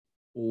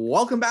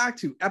Welcome back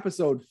to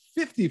episode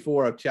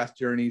 54 of Chess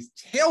Journeys,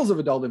 Tales of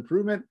Adult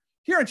Improvement.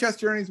 Here at Chess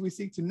Journeys, we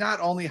seek to not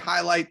only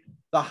highlight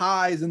the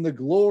highs and the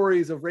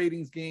glories of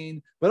ratings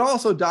gain, but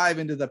also dive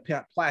into the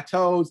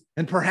plateaus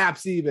and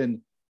perhaps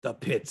even the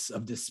pits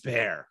of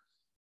despair.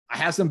 I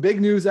have some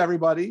big news,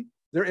 everybody.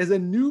 There is a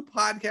new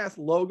podcast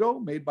logo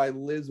made by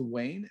Liz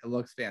Wayne. It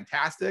looks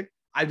fantastic.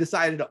 I've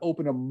decided to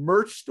open a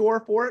merch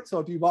store for it. So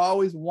if you've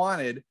always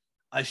wanted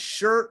a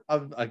shirt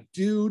of a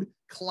dude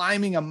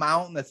climbing a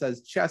mountain that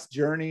says Chess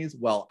Journeys,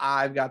 well,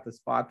 I've got the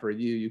spot for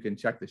you. You can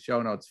check the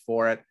show notes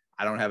for it.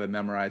 I don't have it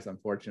memorized,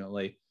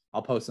 unfortunately.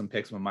 I'll post some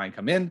pics when mine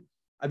come in.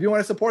 If you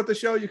want to support the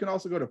show, you can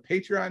also go to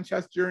Patreon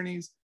Chess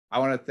Journeys. I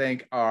want to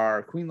thank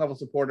our Queen level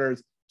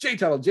supporters, Jay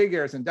Tuttle, Jay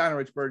Garrison, Donna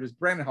Rich Burgess,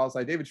 Brandon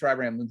Hallside, David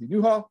Schreiber, and Lindsay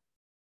Newhall.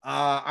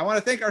 I want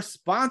to thank our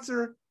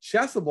sponsor,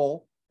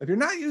 Chessable. If you're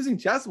not using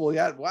Chessable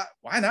yet,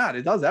 why not?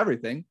 It does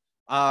everything.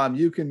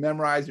 You can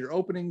memorize your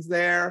openings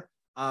there.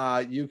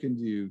 You can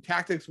do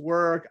tactics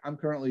work. I'm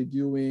currently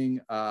doing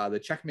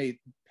the Checkmate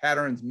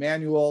Patterns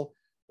Manual,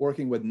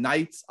 working with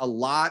knights a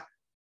lot.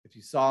 If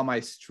you saw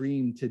my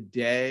stream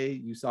today,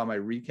 you saw my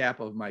recap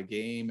of my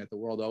game at the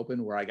World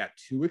Open where I got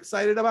too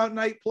excited about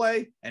knight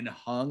play and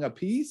hung a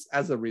piece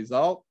as a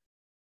result.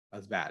 That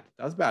was bad.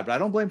 But I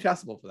don't blame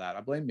Chessable for that.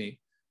 I blame me.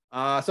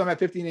 So I'm at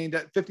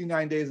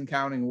 59 days and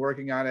counting,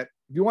 working on it.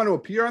 If you want to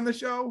appear on the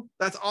show,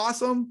 that's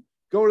awesome.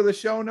 Go to the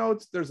show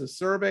notes. There's a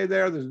survey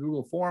there. There's a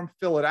Google form.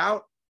 Fill it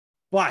out.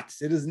 But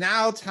it is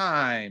now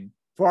time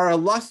for our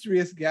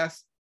illustrious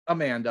guest,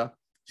 Amanda.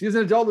 She's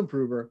an adult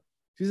improver.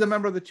 She's a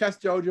member of the Chess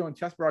Dojo and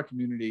Chess Bar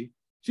community.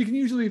 She can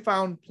usually be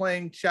found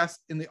playing chess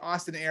in the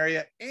Austin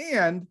area.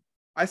 And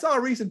I saw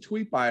a recent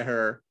tweet by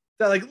her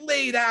that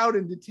laid out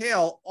in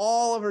detail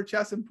all of her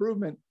chess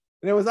improvement.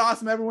 And it was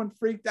awesome. Everyone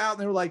freaked out.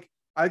 And they were like,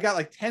 I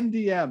got 10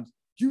 DMs.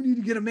 You need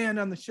to get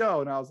Amanda on the show.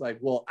 And I was like,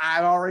 well,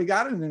 I've already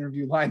got an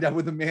interview lined up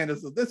with Amanda.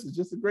 So this is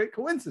just a great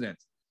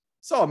coincidence.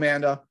 So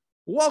Amanda,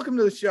 welcome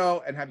to the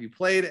show. And have you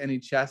played any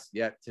chess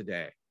yet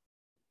today?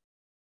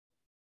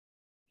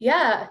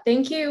 Yeah,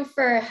 thank you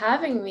for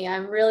having me.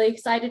 I'm really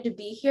excited to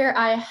be here.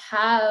 I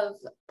have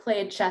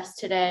played chess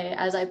today,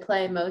 as I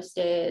play most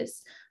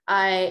days.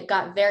 I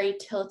got very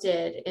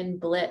tilted in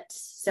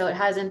Blitz, so it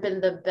hasn't been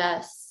the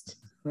best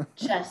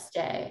chess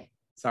day.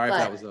 Sorry if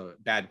that was a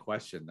bad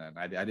question then.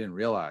 I didn't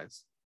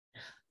realize.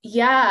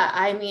 Yeah,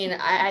 I mean,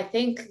 I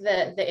think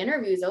that the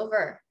interview's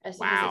over as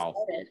soon as it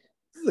started.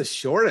 This is the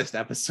shortest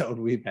episode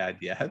we've had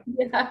yet.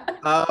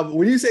 Yeah.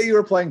 When you say you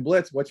were playing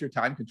Blitz, what's your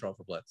time control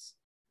for Blitz?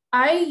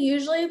 I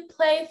usually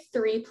play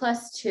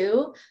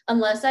 3+2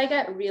 unless I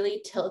get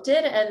really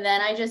tilted, and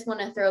then I just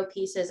want to throw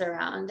pieces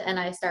around and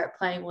I start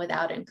playing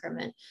without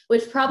increment,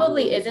 which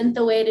probably isn't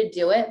the way to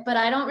do it, but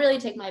I don't really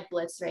take my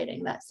Blitz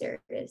rating that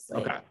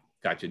seriously. Okay,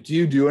 gotcha. Do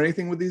you do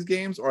anything with these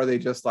games, or are they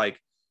just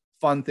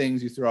fun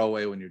things you throw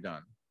away when you're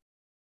done?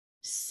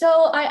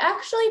 So I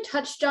actually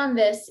touched on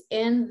this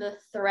in the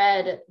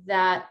thread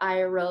that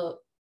I wrote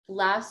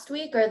last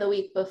week or the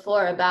week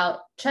before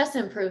about chess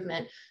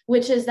improvement,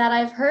 which is that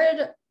I've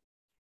heard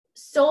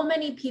so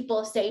many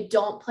people say,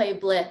 don't play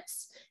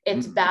Blitz.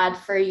 It's bad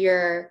for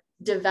your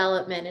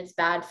development. It's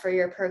bad for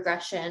your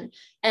progression.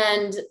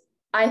 And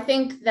I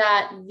think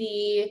that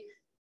the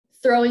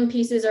throwing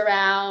pieces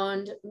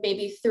around,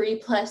 maybe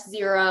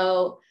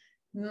 3+0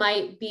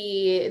 might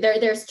be,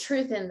 there's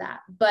truth in that.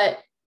 But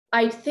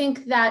I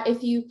think that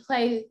if you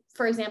play,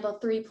 for example,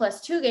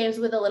 3+2 games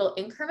with a little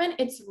increment,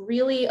 it's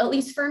really, at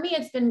least for me,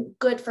 it's been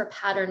good for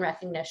pattern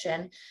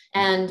recognition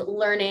and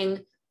learning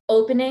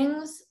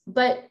openings.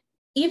 But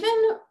even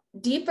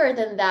deeper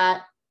than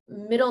that,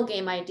 middle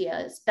game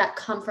ideas that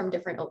come from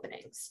different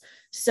openings.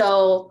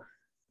 So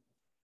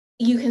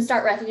you can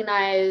start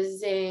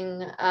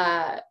recognizing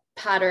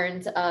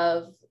patterns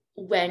of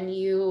when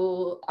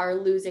you are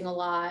losing a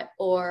lot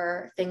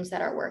or things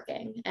that are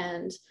working.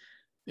 And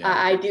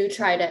I do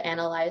try to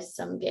analyze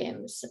some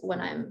games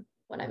when I'm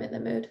in the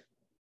mood.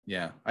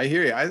 Yeah, I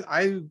hear you.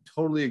 I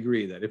totally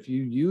agree that if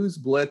you use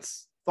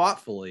Blitz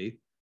thoughtfully,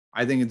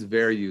 I think it's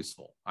very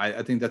useful.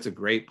 I think that's a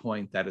great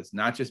point, that it's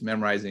not just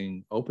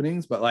memorizing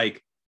openings, but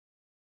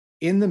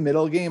in the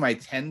middle game, I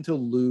tend to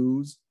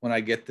lose when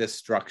I get this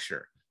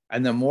structure.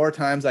 And the more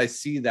times I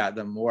see that,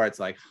 the more it's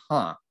I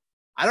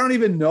don't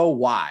even know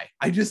why.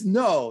 I just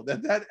know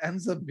that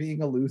ends up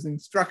being a losing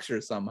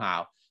structure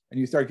somehow. And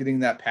you start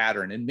getting that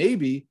pattern. And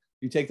maybe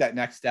you take that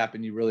next step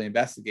and you really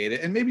investigate it.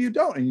 And maybe you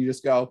don't. And you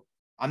just go,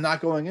 I'm not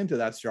going into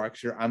that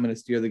structure. I'm going to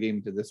steer the game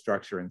into this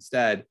structure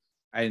instead.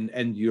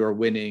 And you're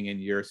winning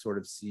and you're sort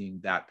of seeing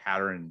that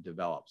pattern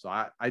develop. So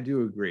I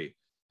do agree.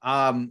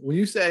 When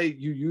you say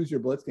you use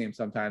your Blitz game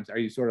sometimes, are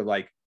you sort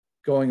of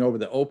going over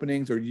the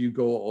openings, or do you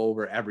go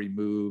over every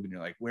move and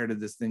you're like, where did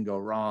this thing go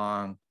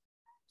wrong?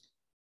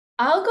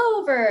 I'll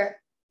go over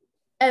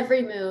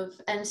every move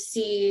and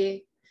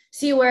see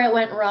where it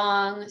went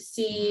wrong,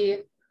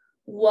 see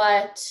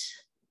what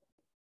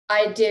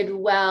I did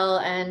well,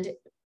 and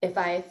if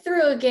I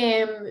threw a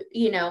game,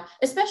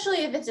 especially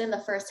if it's in the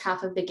first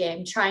half of the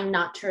game, trying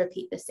not to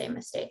repeat the same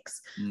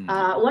mistakes.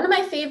 One of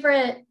my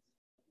favorite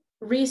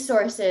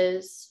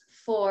resources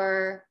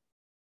for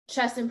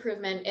chess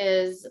improvement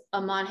is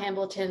Amon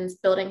Hambleton's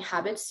Building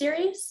Habits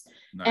series.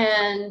 Nice.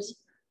 And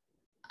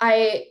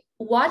I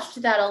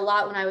watched that a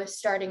lot when I was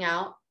starting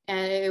out,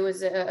 and it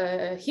was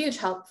a huge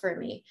help for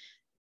me.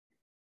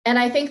 And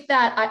I think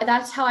that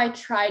that's how I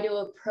try to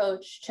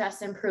approach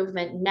chess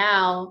improvement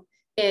now,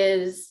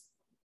 is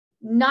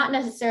not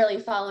necessarily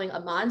following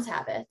Amon's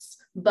habits,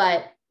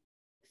 but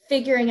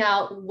figuring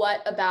out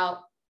what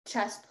about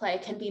chess play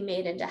can be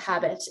made into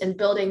habits and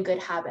building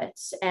good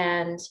habits.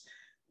 And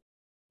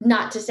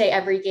not to say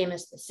every game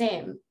is the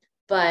same,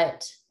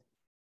 but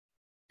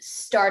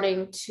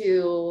starting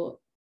to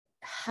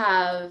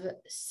have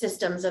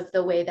systems of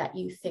the way that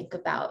you think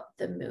about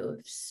the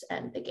moves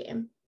and the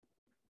game.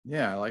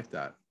 Yeah, I like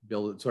that.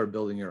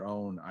 Building your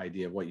own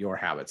idea of what your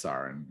habits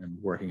are and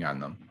working on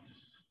them.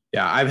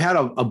 Yeah, I've had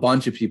a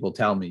bunch of people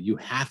tell me you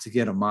have to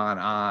get Amon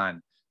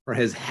on for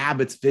his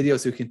habits video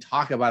so he can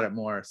talk about it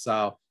more.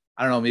 So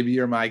I don't know, maybe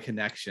you're my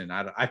connection.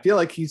 I feel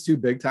like he's too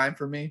big time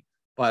for me,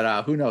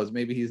 but who knows?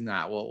 Maybe he's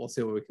not. We'll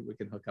see what we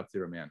can hook up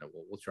through Amanda.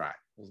 We'll try.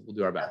 We'll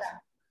do our best. Okay.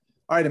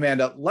 All right,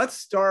 Amanda, let's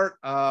start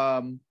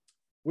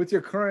with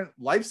your current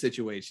life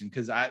situation,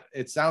 because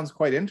it sounds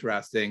quite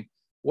interesting.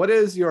 What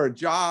is your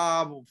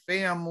job,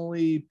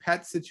 family,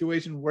 pet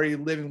situation? Where are you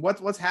living?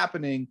 What's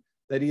happening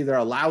that either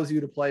allows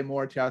you to play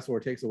more chess or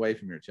takes away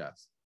from your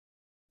chess?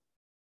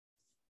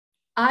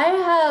 I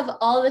have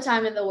all the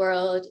time in the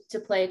world to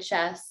play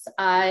chess.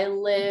 I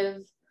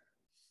live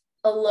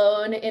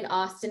alone in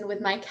Austin with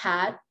my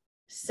cat.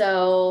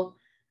 So,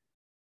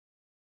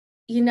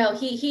 you know,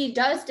 he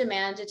does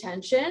demand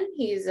attention.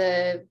 He's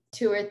a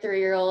 2 or 3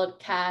 year old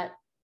cat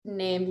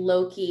named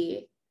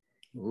Loki.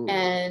 Ooh.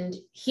 And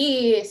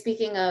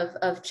speaking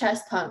of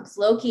chess punks,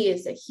 Loki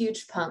is a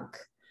huge punk.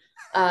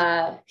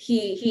 I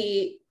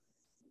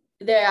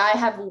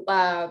have,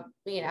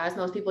 as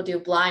most people do,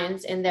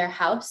 blinds in their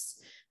house.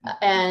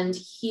 And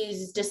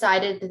he's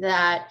decided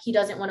that he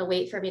doesn't want to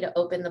wait for me to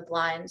open the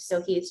blinds.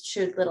 So he's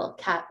chewed little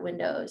cat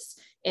windows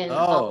in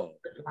all of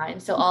the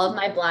blinds. So all of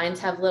my blinds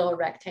have little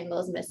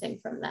rectangles missing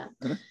from them.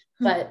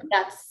 But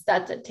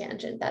that's a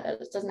tangent that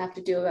doesn't have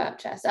to do about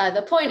chess.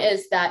 The point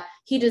is that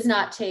he does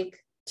not take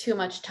too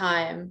much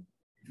time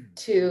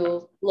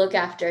to look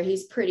after.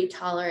 He's pretty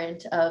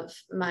tolerant of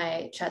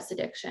my chess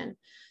addiction.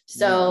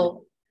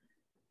 So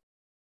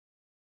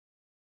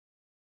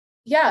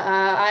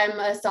I'm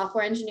a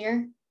software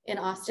engineer in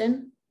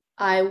Austin.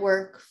 I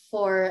work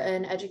for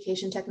an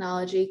education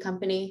technology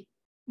company,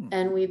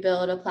 and we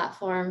build a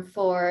platform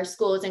for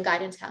schools and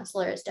guidance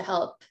counselors to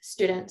help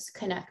students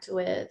connect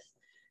with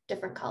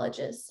different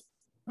colleges.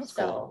 That's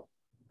cool.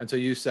 And so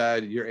you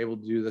said you're able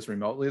to do this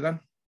remotely then?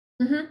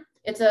 Mm-hmm.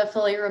 It's a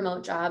fully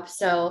remote job.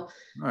 So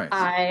nice.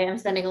 I am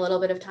spending a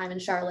little bit of time in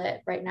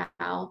Charlotte right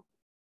now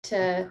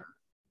to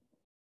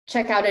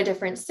check out a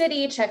different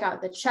city, check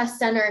out the chess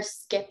center,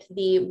 skip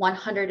the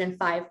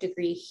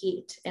 105-degree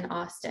heat in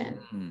Austin.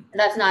 Mm-hmm.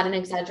 That's not an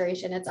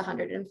exaggeration. It's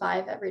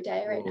 105 every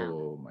day right now.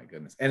 Oh my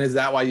goodness. And is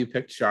that why you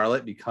picked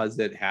Charlotte? Because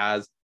it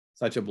has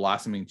such a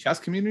blossoming chess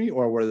community,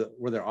 or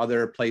were there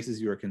other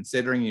places you were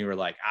considering? You were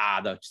like,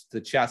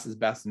 the chess is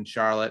best in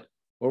Charlotte.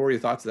 What were your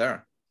thoughts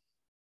there?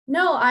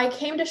 No, I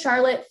came to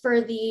Charlotte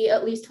for the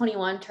At Least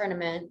 21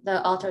 tournament,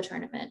 the Alto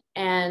tournament.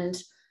 And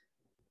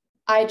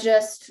I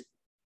just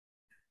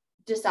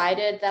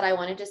decided that I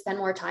wanted to spend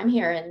more time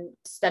here and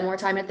spend more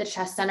time at the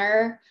chess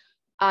center.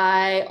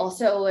 I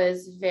also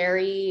was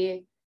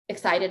very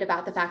excited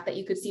about the fact that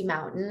you could see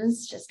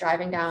mountains just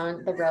driving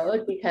down the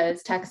road,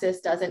 because Texas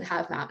doesn't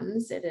have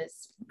mountains. It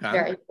is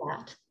very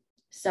flat.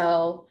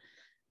 So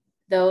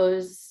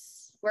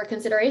those were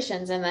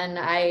considerations. And then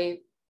I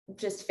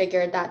just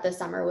figured that the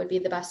summer would be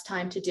the best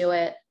time to do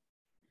it.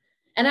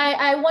 And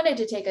I wanted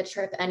to take a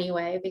trip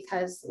anyway,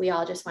 because we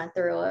all just went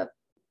through a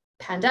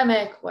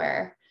pandemic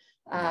where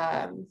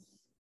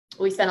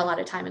we spent a lot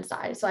of time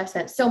inside. So I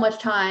spent so much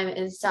time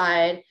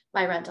inside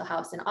my rental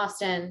house in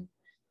Austin,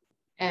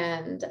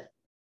 and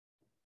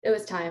it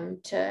was time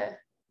to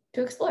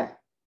explore.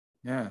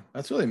 Yeah,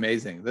 that's really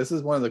amazing. This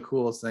is one of the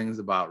coolest things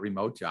about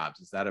remote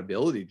jobs, is that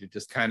ability to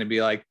just kind of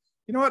be like,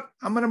 you know what,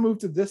 I'm going to move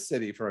to this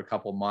city for a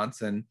couple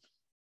months and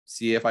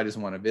see if I just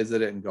want to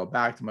visit it and go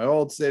back to my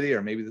old city,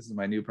 or maybe this is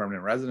my new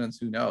permanent residence.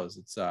 Who knows?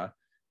 It's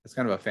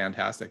kind of a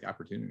fantastic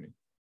opportunity.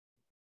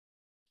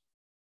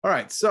 All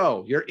right,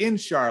 so you're in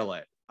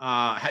Charlotte.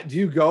 Do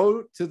you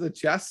go to the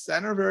chess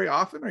center very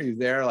often? Are you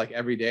there like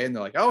every day? And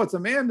they're like, "Oh, it's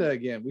Amanda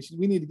again.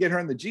 We need to get her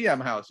in the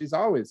GM house. She's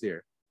always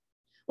here."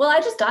 Well,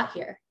 I just got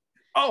here.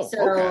 Oh,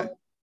 so, okay.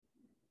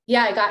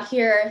 Yeah, I got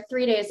here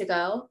 3 days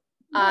ago.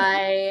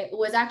 I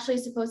was actually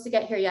supposed to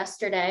get here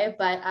yesterday,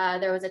 but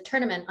there was a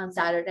tournament on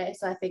Saturday,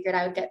 so I figured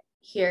I would get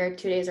here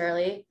 2 days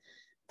early.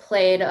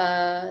 Played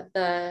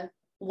the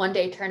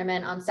one-day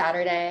tournament on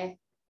Saturday,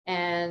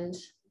 and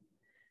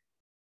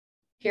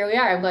here we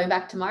are. I'm going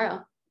back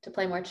tomorrow to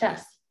play more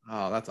chess.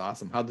 Oh, that's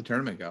awesome. How'd the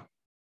tournament go?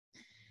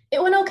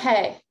 It went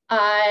okay.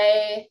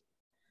 I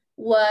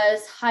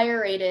was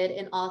higher rated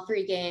in all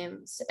 3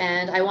 games,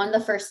 and I won the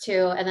first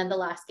 2, and then the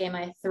last game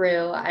I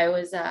threw, I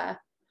was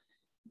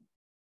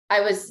I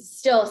was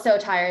still so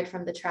tired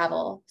from the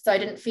travel. So I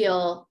didn't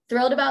feel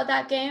thrilled about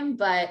that game,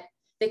 but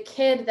the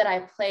kid that I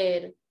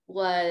played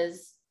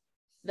was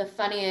the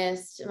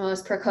funniest,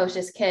 most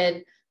precocious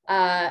kid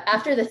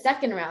after the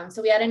second round.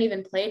 So we hadn't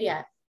even played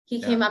yet.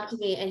 He came up to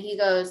me and he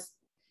goes,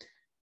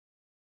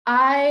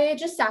 I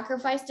just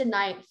sacrificed a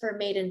knight for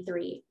maiden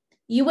 3.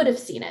 You would have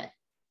seen it.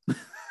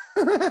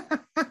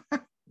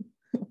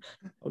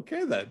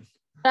 Okay, then.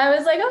 I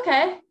was like,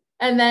 okay.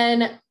 And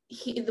then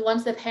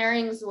once the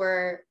pairings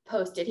were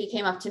posted, he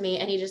came up to me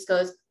and he just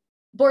goes,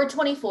 board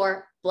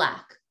 24,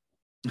 black.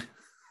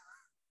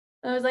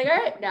 I was like, all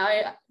right, now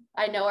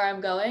I know where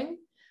I'm going.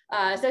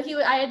 So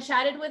I had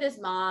chatted with his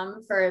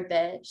mom for a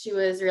bit. She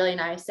was really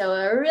nice. So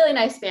a really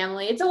nice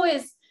family. It's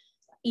always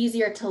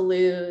easier to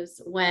lose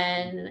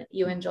when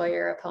you enjoy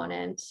your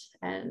opponent.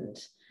 And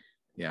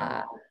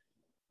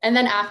and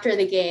then after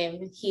the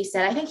game, he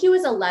said, I think he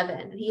was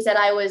 11. He said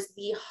I was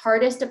the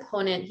hardest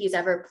opponent he's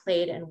ever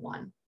played and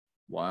won.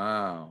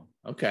 Wow.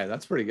 Okay,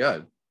 that's pretty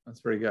good. That's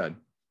pretty good.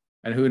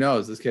 And who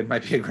knows? This kid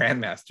might be a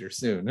grandmaster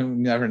soon. You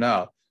never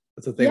know.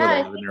 That's the thing.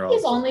 Yeah, I think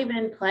he's only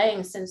been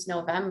playing since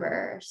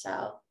November.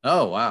 So.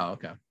 Oh, wow.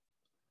 Okay.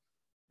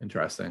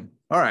 Interesting.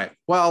 All right.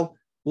 Well,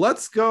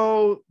 let's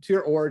go to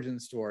your origin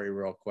story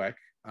real quick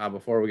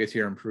before we get to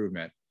your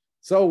improvement.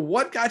 So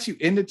what got you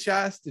into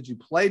chess? Did you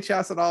play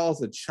chess at all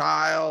as a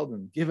child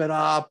and give it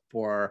up?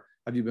 Or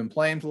have you been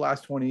playing for the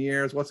last 20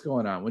 years? What's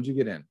going on? When'd you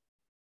get in?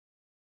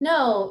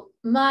 No,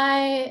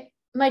 my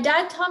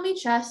dad taught me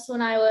chess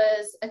when I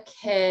was a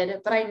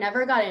kid, but I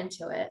never got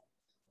into it.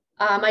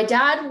 My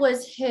dad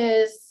was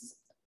his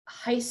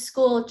high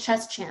school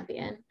chess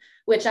champion,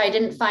 which I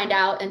didn't find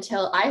out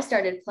until I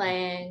started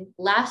playing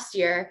last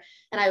year.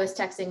 And I was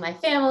texting my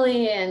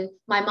family and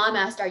my mom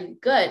asked, are you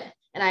good?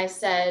 And I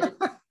said,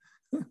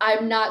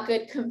 I'm not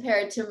good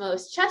compared to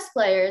most chess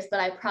players, but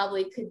I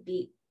probably could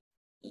beat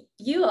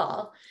you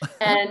all.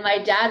 And my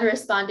dad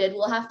responded,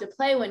 we'll have to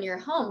play when you're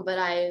home, but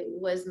I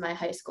was my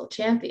high school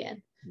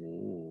champion.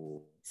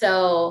 Ooh.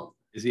 So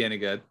is he any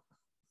good?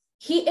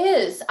 He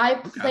is. I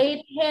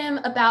played him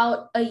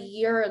about a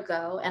year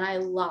ago and I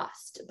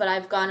lost, but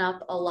I've gone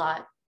up a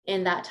lot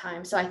in that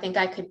time. So I think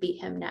I could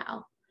beat him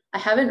now. I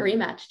haven't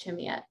rematched him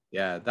yet.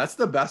 Yeah, that's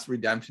the best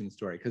redemption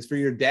story. Because for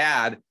your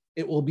dad,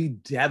 it will be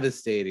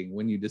devastating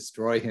when you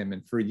destroy him.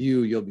 And for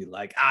you, you'll be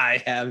like,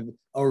 I have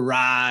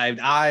arrived.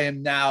 I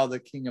am now the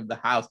king of the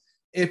house.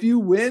 If you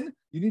win,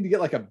 you need to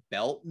get like a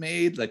belt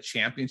made, like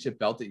championship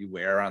belt that you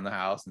wear around the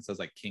house and says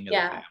like king of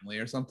the family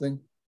or something.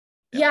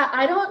 Yeah,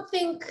 I don't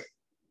think,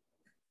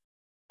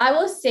 I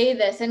will say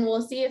this and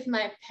we'll see if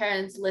my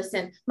parents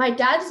listen. My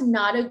dad's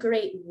not a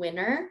great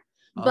winner,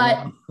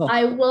 but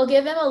I will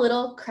give him a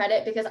little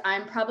credit because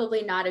I'm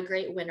probably not a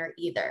great winner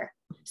either.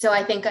 So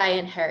I think I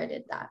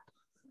inherited that.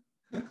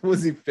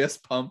 Was he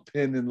fist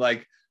pumping and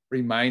like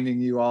reminding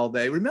you all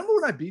day? Remember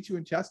when I beat you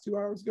in chess 2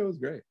 hours ago? It was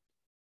great.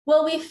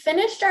 Well, we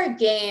finished our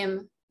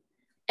game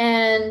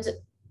and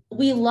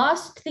we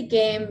lost the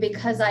game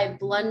because I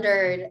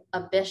blundered a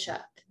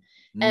bishop.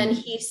 And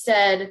he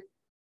said,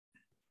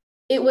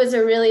 it was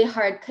a really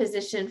hard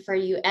position for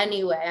you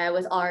anyway. I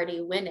was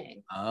already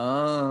winning.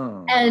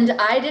 Oh. And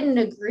I didn't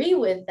agree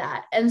with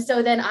that. And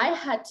so then I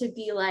had to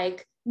be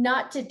like,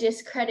 not to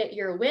discredit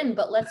your win,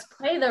 but let's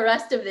play the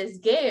rest of this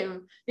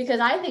game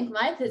because I think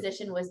my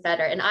position was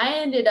better. And I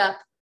ended up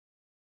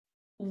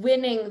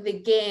winning the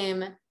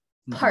game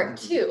part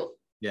 2.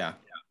 Yeah.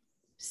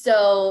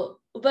 So,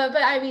 but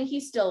I mean, he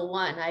still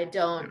won.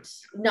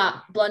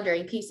 Not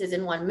blundering pieces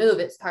in one move.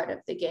 It's part of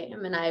the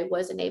game. And I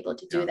wasn't able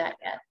to do that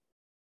yet.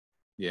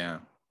 Yeah.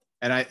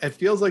 And it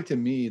feels like to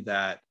me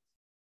that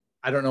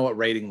I don't know what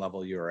rating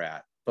level you're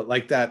at, but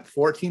like that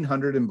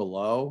 1400 and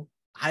below,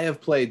 I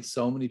have played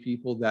so many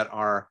people that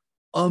are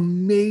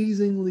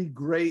amazingly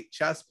great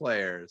chess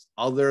players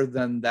other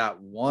than that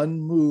one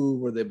move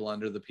where they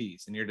blunder the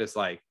piece. And you're just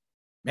like,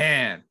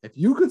 man, if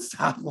you could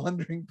stop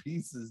blundering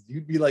pieces,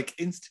 you'd be like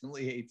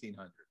instantly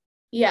 1800.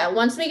 Yeah.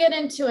 Once we get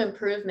into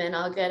improvement,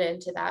 I'll get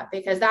into that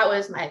because that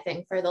was my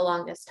thing for the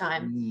longest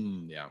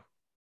time. Yeah.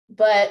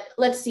 But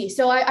let's see.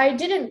 So I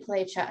didn't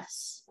play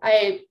chess.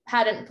 I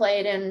hadn't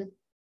played in,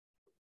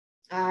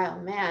 oh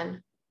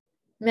man,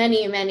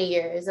 many, many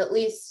years, at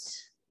least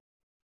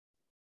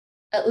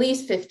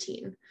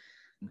 15.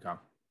 Okay.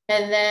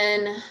 And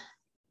then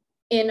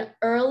in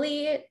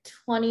early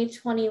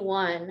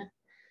 2021,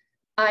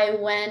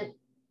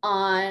 I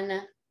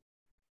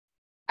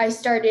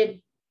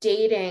started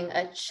dating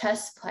a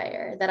chess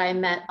player that I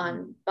met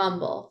on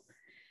Bumble.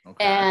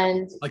 Okay.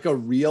 And like a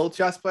real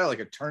chess player, like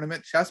a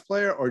tournament chess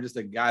player, or just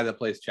a guy that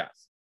plays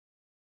chess?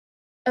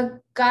 A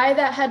guy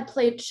that had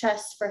played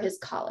chess for his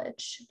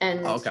college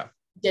and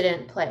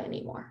didn't play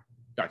anymore.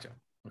 Gotcha.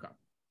 Okay.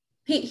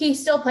 He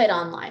still played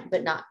online,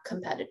 but not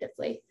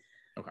competitively.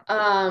 Okay.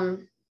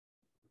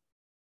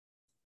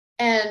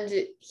 And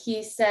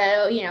he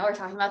said, we're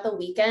talking about the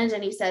weekend,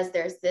 and he says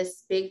there's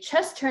this big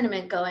chess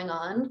tournament going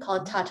on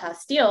called Tata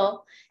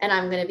Steel, and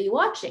I'm going to be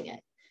watching it.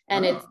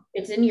 And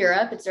it's in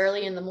Europe. It's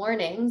early in the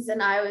mornings.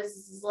 And I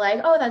was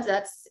like, oh,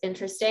 that's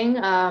interesting.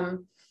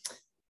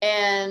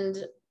 And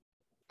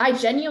I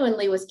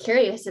genuinely was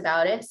curious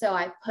about it. So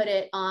I put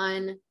it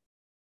on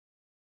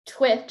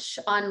Twitch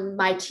on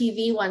my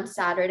TV one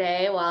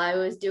Saturday while I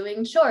was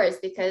doing chores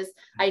because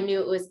I knew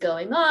it was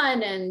going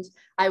on and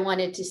I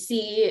wanted to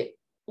see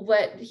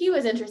what he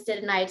was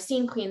interested in. I had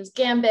seen Queen's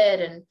Gambit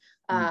and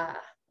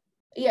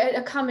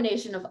a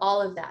combination of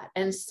all of that.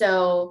 And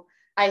so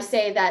I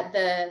say that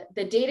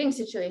the dating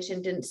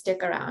situation didn't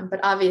stick around, but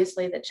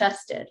obviously the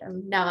chess did.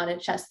 I'm now on a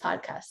chess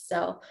podcast,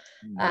 so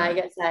I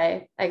guess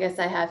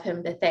I have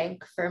him to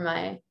thank for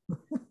my,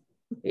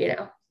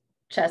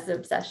 chess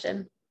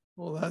obsession.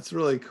 Well, that's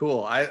really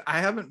cool. I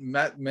haven't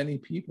met many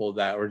people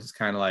that were just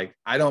kind of like,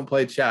 I don't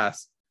play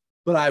chess,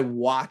 but I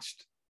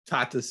watched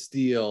Tata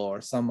Steel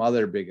or some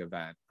other big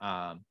event.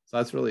 So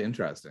that's really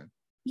interesting.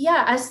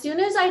 Yeah, as soon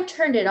as I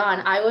turned it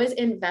on, I was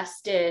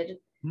invested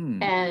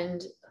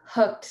and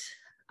hooked.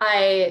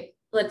 I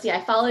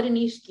followed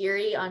Anish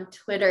Giri on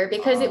Twitter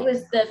because it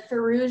was the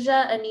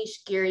Firouzja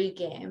Anish Giri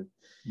game.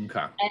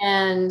 Okay.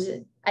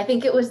 And I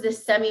think it was the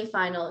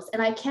semifinals.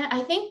 And I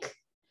think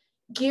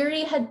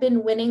Giri had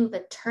been winning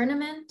the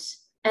tournament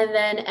and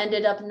then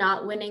ended up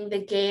not winning the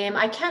game.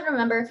 I can't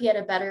remember if he had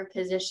a better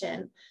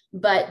position,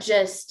 but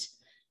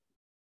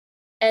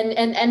and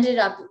ended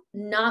up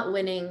not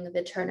winning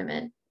the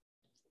tournament.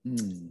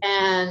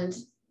 And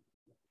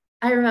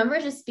I remember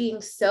just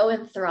being so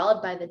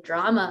enthralled by the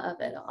drama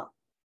of it all.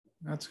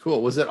 That's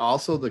cool. Was it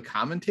also the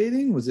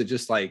commentating? Was it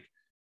just like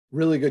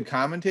really good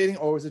commentating,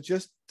 or was it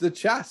just the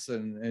chess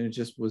and it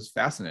just was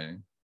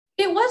fascinating?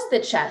 It was the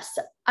chess.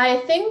 I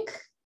think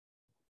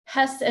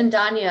Hess and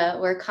Danya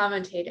were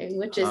commentating,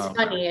 which is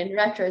funny in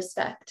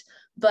retrospect,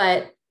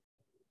 but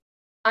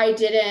I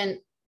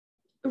didn't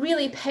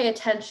really pay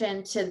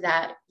attention to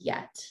that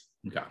yet.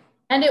 Okay.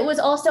 And it was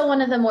also one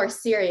of the more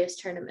serious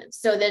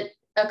tournaments. So that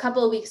a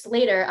couple of weeks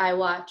later, I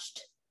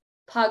watched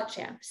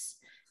PogChamps,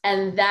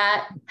 and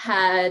that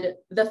had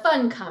the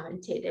fun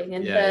commentating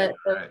and the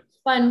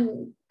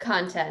fun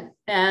content.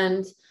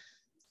 And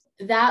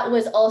that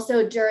was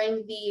also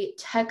during the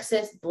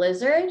Texas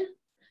blizzard.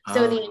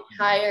 So the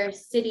entire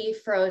city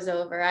froze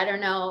over. I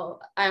don't know.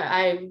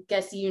 I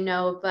guess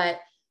but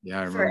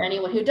for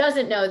anyone who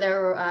doesn't know,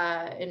 there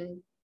were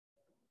in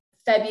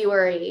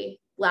February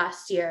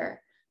last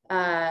year,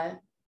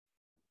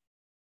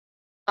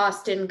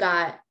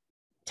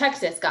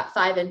 Texas got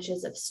 5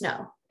 inches of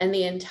snow and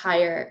the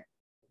entire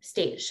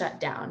state shut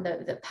down.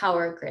 The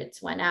power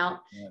grids went out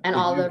and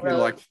all the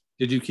roads.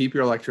 Did you keep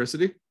your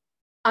electricity?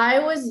 I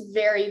was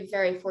very,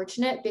 very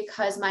fortunate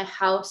because my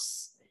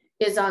house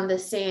is on the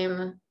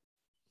same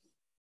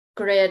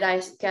grid,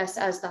 I guess,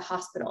 as the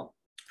hospital.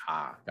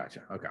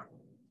 Gotcha. Okay.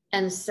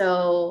 And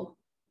so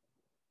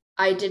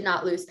I did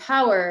not lose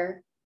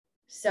power.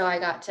 So I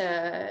got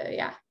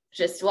to,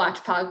 just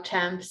watch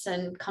PogChamps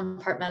and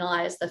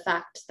compartmentalize the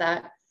fact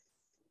that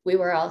we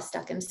were all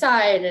stuck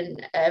inside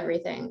and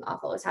everything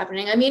awful was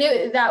happening. I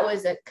mean, that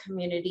was a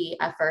community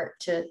effort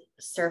to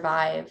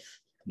survive.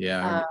 Yeah,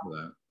 I remember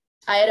that.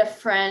 I had a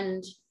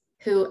friend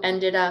who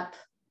ended up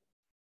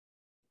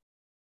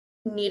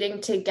needing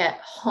to get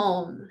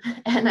home,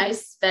 and I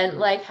spent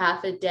like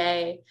half a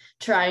day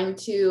trying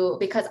to,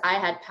 because I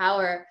had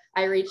power,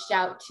 I reached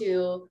out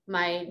to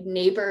my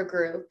neighbor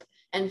group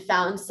and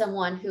found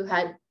someone who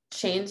had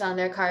chains on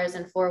their cars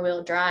and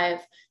 4-wheel drive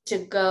to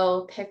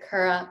go pick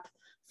her up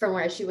from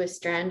where she was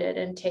stranded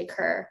and take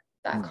her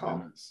back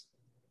home. Goodness.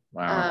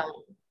 Wow.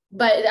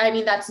 But I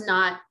mean, that's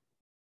not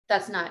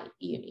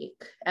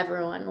unique.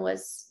 Everyone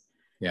was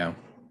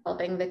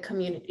helping the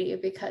community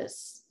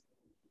because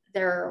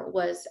there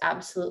was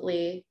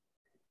absolutely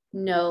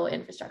no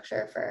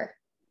infrastructure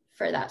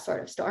for that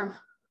sort of storm.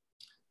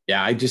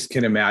 Yeah, I just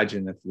can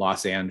imagine if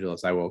Los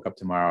Angeles, I woke up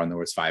tomorrow and there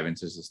was 5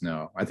 inches of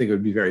snow. I think it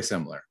would be very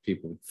similar.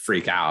 People would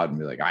freak out and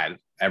be like,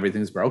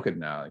 everything's broken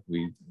now. Like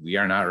we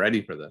are not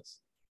ready for this.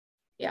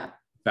 Yeah.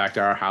 In fact,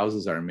 our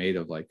houses are made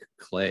of like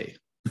clay.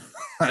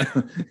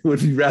 It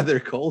would be rather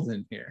cold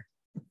in here.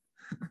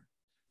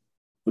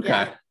 Okay.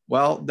 Yeah.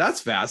 Well,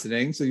 that's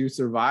fascinating. So you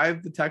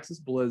survived the Texas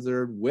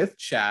blizzard with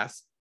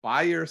chess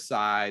by your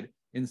side,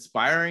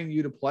 inspiring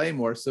you to play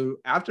more. So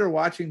after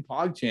watching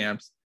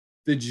PogChamps,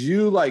 did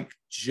you like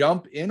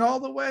jump in all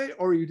the way,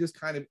 or were you just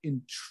kind of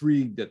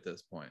intrigued at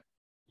this point?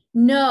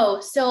 No.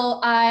 So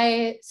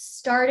I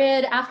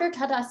started after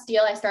Tata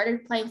Steel, I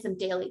started playing some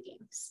daily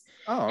games.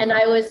 Oh, okay. And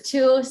I was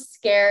too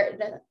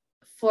scared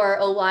for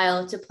a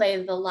while to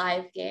play the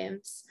live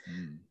games.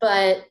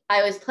 But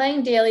I was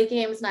playing daily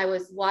games and I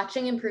was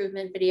watching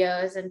improvement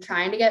videos and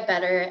trying to get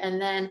better.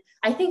 And then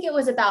I think it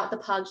was about the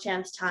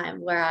PogChamps time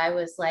where I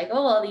was like,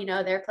 oh,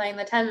 well, they're playing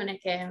the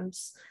 10-minute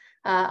games.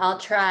 I'll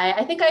try.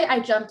 I think I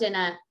jumped in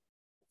at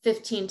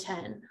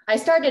 15-10. I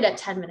started at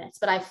 10 minutes,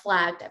 but I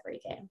flagged every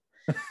game.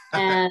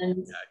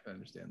 And yeah, I can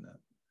understand that.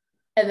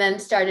 And then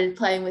started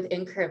playing with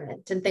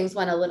increment and things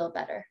went a little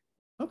better.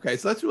 Okay,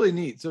 so that's really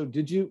neat. So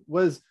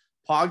was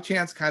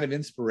PogChamps kind of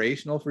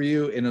inspirational for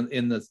you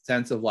in the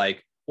sense of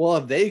like, well,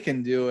 if they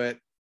can do it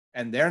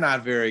and they're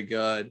not very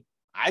good,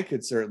 I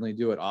could certainly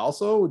do it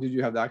also? Did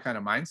you have that kind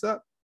of mindset?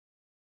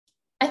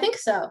 I think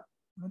so.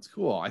 That's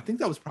cool. I think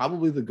that was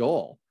probably the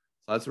goal.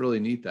 So that's really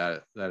neat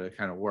that it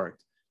kind of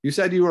worked. You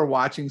said you were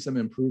watching some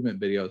improvement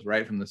videos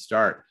right from the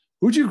start.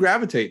 Who'd you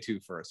gravitate to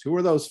first? Who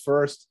were those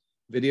first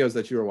videos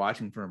that you were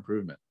watching for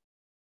improvement?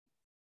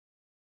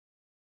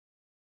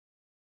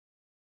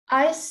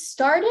 I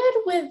started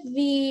with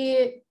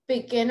the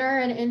beginner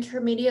and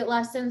intermediate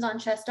lessons on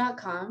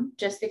chess.com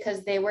just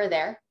because they were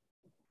there.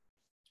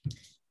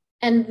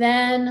 And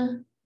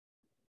then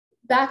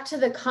back to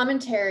the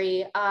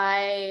commentary,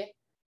 I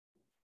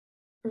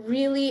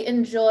really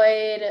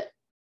enjoyed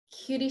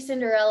Cutie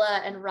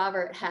Cinderella and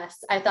Robert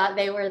Hess. I thought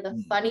they were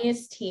the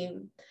funniest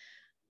team.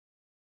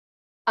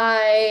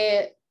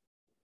 I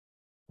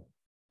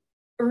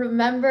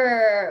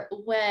remember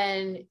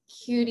when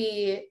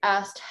Cutie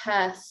asked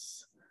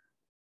Hess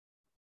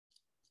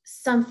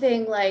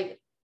something like,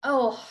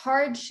 "Oh,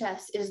 hard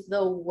chess is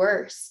the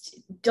worst.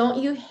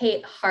 Don't you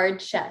hate hard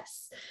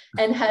chess?"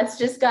 And Hess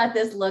just got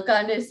this look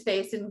on his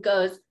face and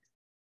goes,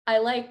 "I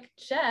like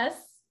chess."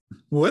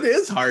 What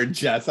is hard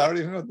chess? I don't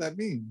even know what that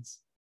means.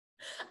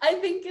 I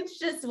think it's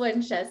just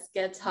when chess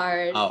gets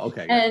hard. Oh,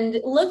 okay.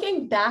 And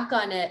looking back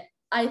on it,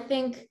 I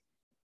think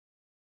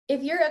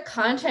if you're a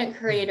content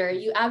creator,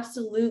 you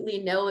absolutely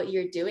know what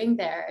you're doing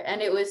there.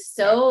 And it was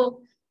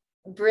so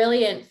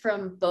brilliant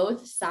from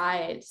both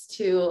sides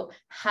to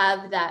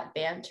have that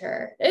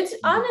banter. It's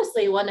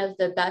honestly one of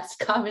the best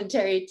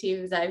commentary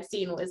teams I've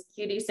seen was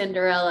Cutie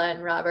Cinderella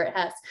and Robert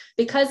Hess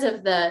because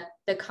of the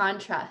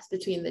contrast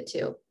between the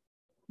two.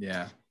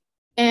 Yeah.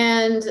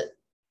 And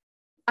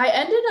I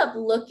ended up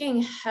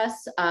looking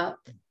Hess up,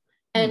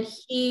 and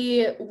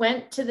he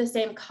went to the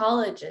same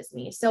college as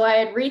me. So I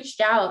had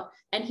reached out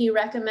and he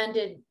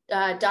recommended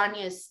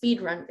Danya's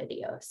speedrun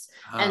videos.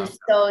 And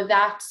so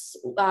that's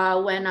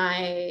when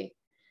I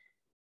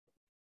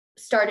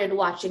started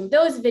watching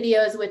those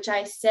videos, which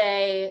I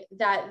say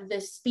that the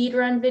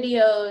speedrun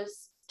videos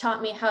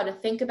taught me how to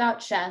think about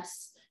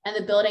chess, and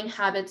the building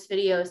habits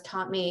videos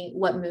taught me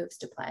what moves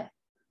to play.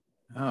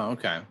 Oh,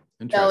 okay.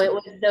 So it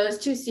was those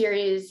two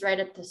series right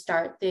at the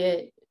start,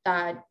 the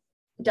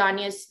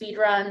Danya's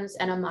speedruns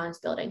and Aman's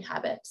building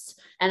habits.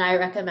 And I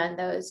recommend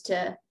those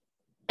to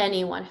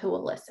anyone who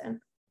will listen.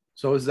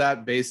 So is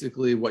that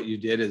basically what you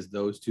did, is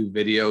those two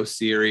video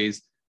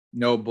series,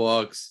 no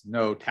books,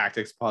 no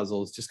tactics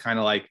puzzles, just kind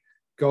of like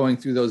going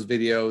through those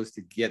videos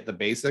to get the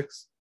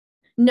basics?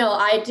 No,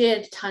 I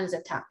did tons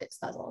of tactics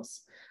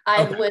puzzles.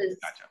 I was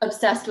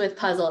obsessed with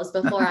puzzles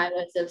before I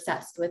was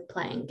obsessed with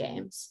playing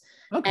games.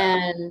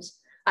 And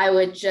I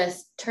would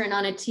just turn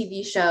on a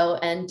TV show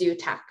and do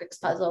tactics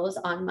puzzles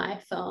on my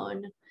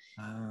phone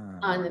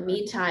on the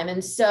me time.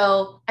 And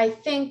so I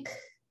think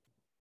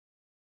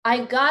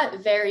I got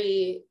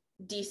very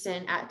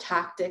decent at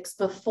tactics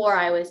before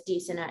I was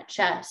decent at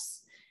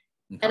chess.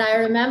 And I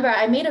remember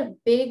I made a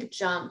big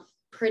jump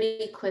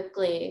pretty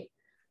quickly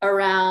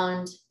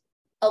around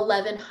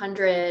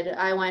 1100.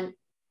 I went,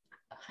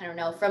 I don't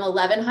know, from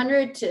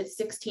 1100 to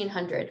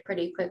 1600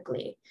 pretty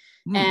quickly.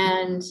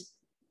 And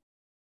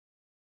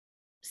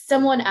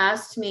someone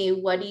asked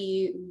me,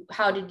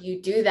 how did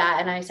you do that?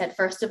 And I said,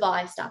 first of all,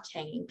 I stopped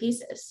hanging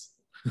pieces.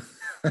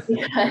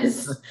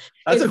 Because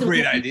that's a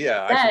great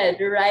idea.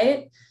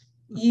 Right?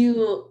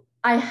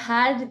 I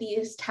had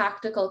these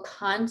tactical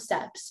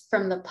concepts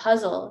from the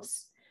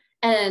puzzles,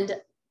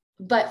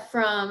 but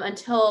from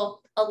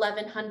until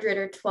 1100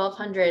 or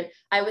 1200,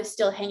 I was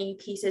still hanging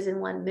pieces in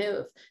one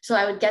move. So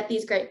I would get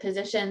these great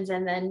positions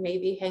and then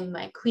maybe hang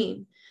my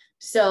queen.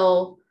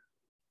 So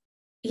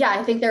yeah,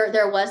 I think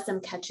there was some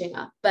catching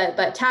up,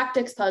 but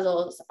tactics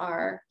puzzles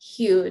are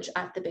huge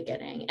at the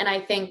beginning. And I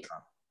think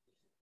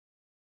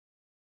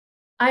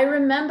I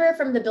remember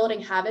from the building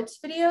habits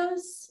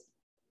videos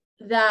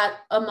that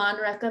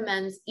Aman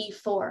recommends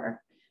E4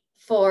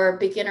 for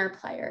beginner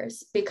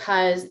players,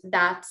 because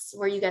that's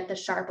where you get the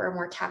sharper,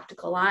 more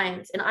tactical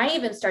lines. And I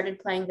even started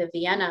playing the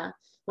Vienna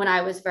when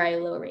I was very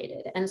low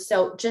rated. And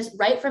so just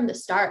right from the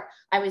start,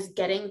 I was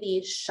getting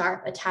these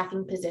sharp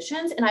attacking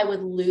positions and I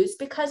would lose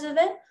because of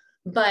it.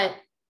 But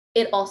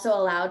it also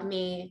allowed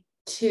me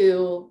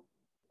to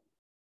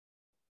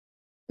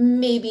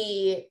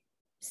maybe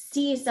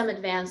see some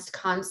advanced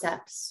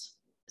concepts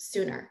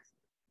sooner.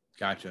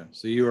 Gotcha.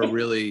 So you were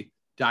really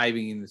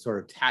diving into sort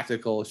of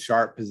tactical,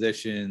 sharp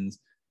positions,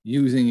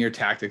 using your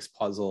tactics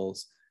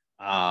puzzles,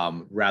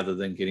 rather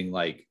than getting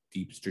like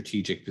deep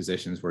strategic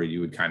positions where you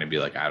would kind of be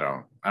like, I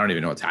don't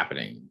even know what's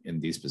happening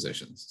in these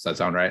positions. Does that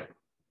sound right?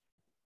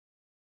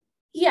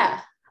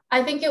 Yeah,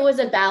 I think it was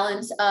a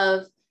balance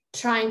of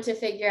trying to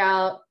figure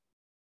out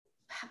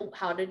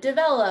how to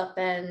develop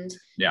and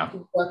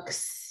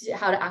rooks,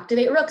 how to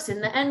activate rooks in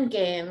the end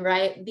game,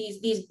 right?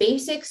 These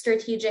basic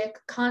strategic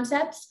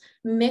concepts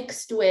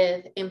mixed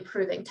with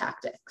improving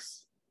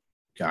tactics.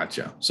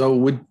 Gotcha. So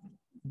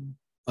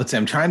let's say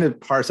I'm trying to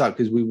parse out,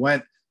 because we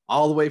went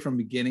all the way from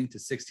beginning to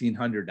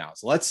 1600 now.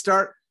 So let's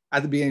start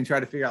at the beginning, try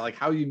to figure out like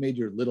how you made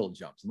your little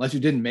jumps, unless you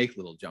didn't make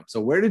little jumps.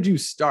 So where did you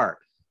start?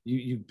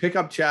 You pick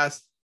up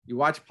chess, you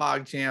watch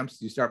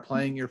PogChamps, you start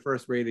playing your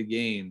first rated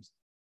games.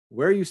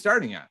 Where are you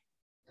starting at?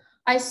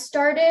 I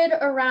started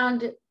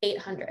around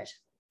 800.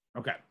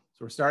 Okay.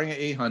 So we're starting at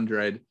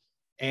 800.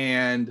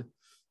 And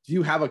do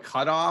you have a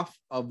cutoff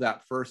of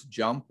that first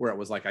jump where it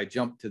was like, I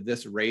jumped to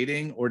this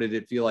rating, or did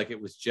it feel like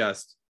it was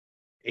just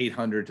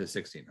 800 to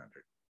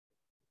 1600?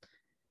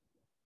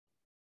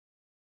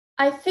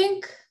 I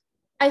think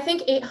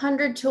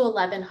 800 to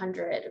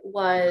 1100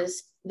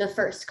 was the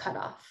first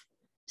cutoff.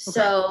 Okay.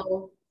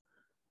 So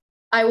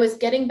I was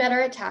getting better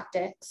at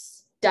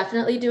tactics,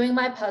 definitely doing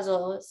my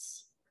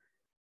puzzles.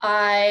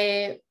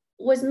 I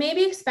was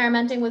maybe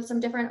experimenting with some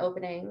different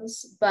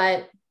openings,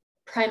 but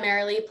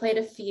primarily played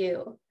a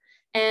few.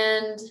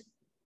 And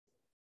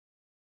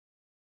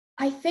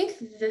I think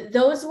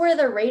those were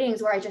the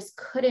ratings where I just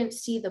couldn't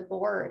see the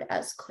board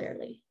as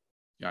clearly.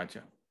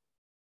 Gotcha.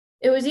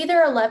 It was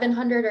either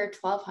 1100 or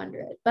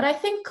 1200, but I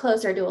think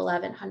closer to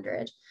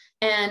 1100.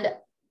 And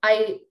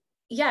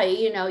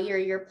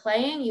you're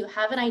playing, you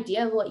have an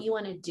idea of what you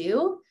want to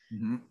do,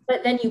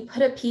 but then you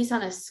put a piece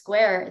on a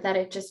square that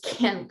it just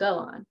can't go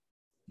on.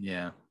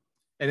 Yeah.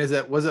 And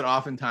was it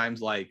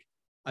oftentimes like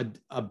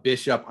a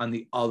bishop on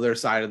the other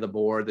side of the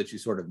board that you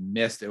sort of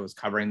missed? It was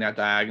covering that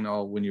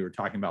diagonal when you were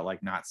talking about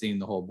like not seeing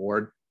the whole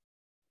board?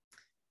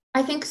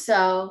 I think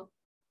so.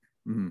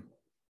 Okay.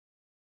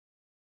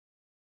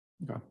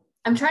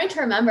 I'm trying to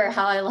remember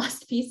how I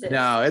lost pieces.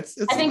 No,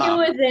 it's I think it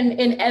was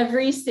in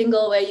every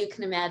single way you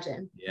can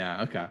imagine.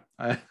 Yeah. Okay.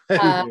 I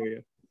hear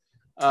you.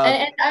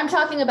 And I'm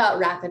talking about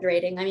rapid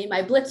rating. I mean,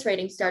 my blitz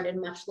rating started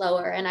much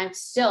lower, and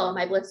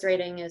my blitz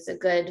rating is a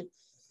good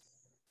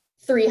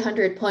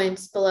 300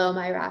 points below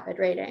my rapid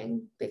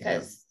rating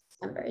because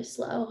I'm very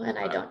slow and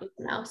I don't use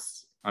the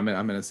mouse. I'm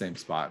in the same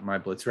spot. My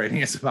blitz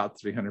rating is about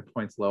 300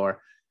 points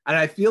lower. And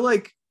I feel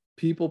like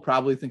people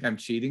probably think I'm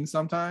cheating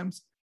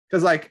sometimes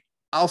because like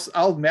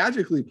I'll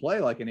magically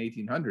play like an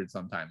 1800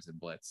 sometimes in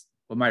blitz,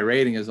 but my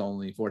rating is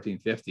only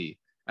 1450.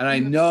 And I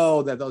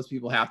know that those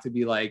people have to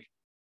be like,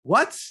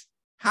 what?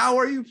 How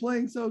are you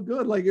playing so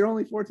good? Like you're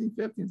only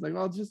 1450. It's like,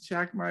 well, just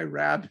check my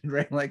rapid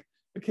rating. Like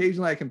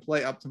occasionally I can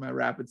play up to my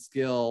rapid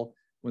skill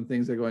when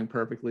things are going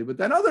perfectly. But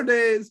then other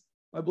days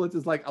my blitz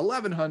is like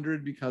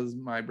 1100 because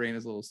my brain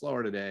is a little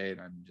slower today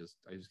and I just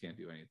can't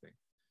do anything.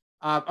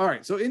 All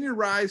right. So in your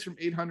rise from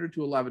 800 to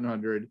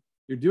 1100,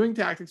 you're doing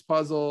tactics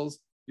puzzles,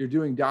 you're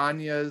doing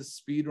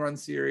Danya's speedrun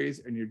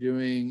series, and you're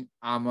doing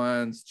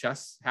Amon's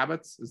chess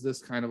habits. Is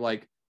this kind of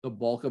like the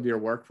bulk of your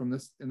work in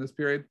this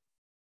period?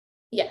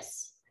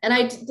 Yes. And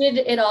I did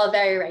it all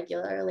very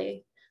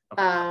regularly.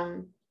 Okay.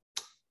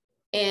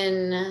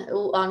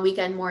 On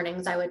weekend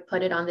mornings, I would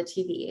put it on the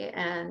TV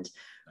and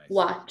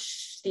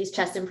watch these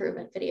chess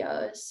improvement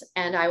videos.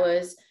 And I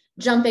was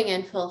jumping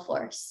in full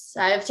force.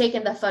 I've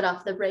taken the foot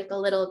off the brake a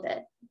little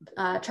bit,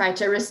 tried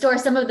to restore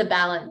some of the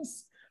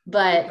balance.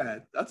 But okay.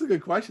 That's a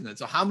good question then.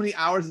 So how many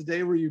hours a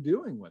day were you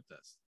doing with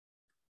this?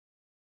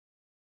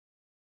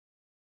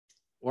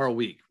 Or a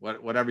week,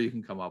 whatever you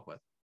can come up with.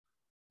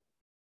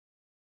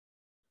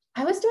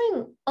 I was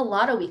doing a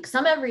lot of weeks,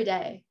 some every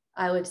day,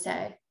 I would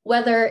say,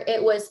 whether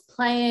it was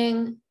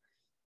playing,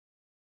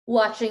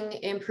 watching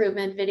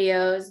improvement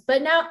videos,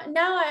 but now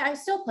I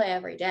still play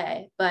every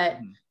day, but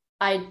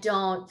I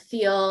don't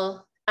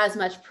feel as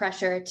much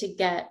pressure to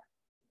get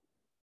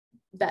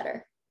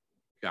better.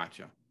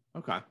 Gotcha.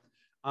 Okay.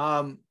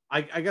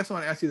 I guess I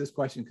want to ask you this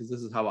question because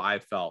this is how I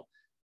felt.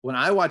 When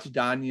I watch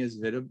Danya's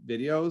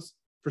videos,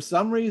 for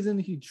some reason,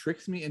 he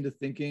tricks me into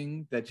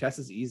thinking that chess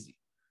is easy.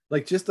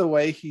 Like just the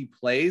way he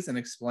plays and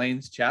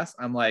explains chess,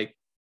 I'm like,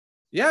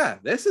 yeah,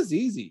 this is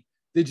easy.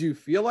 Did you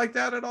feel like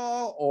that at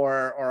all?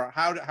 Or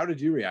how did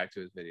you react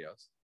to his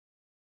videos?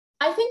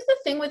 I think the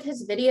thing with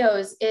his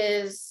videos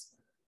is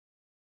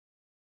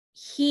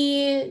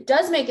he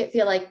does make it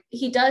feel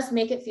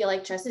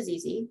like chess is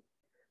easy.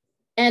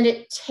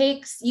 And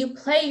you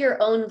play your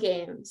own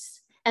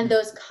games, and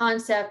those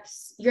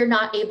concepts, you're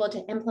not able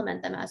to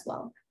implement them as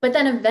well. But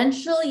then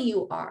eventually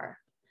you are.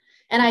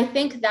 And I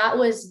think that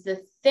was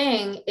the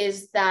thing,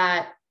 is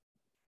that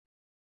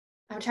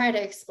I'm trying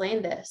to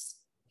explain this.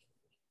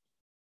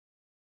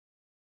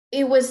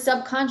 It was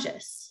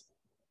subconscious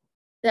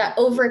that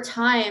over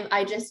time,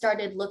 I just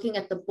started looking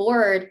at the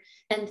board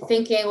and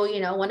thinking,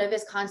 well, one of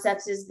his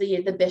concepts is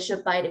the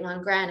bishop biting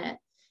on granite.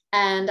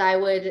 And I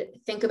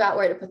would think about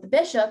where to put the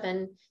bishop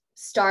and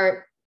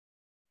start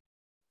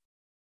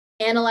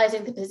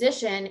analyzing the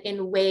position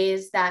in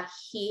ways that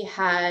he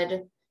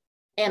had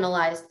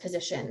analyzed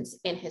positions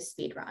in his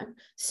speed run.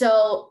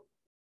 So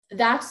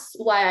that's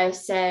why I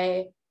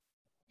say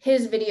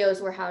his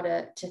videos were how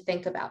to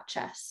think about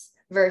chess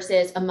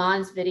versus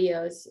Amon's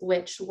videos,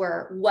 which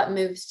were what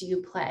moves do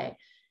you play?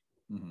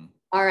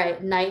 All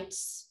right,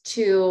 knights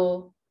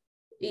to,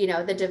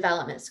 the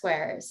development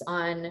squares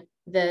on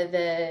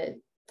the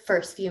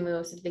first few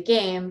moves of the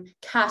game,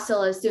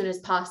 castle as soon as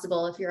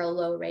possible if you're a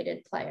low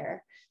rated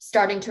player,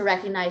 starting to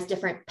recognize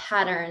different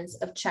patterns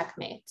of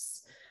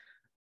checkmates.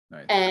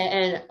 Nice.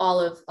 And all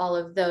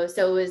of those.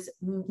 So it was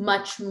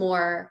much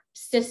more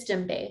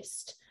system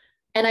based.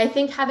 And I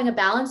think having a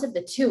balance of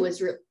the two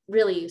was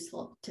really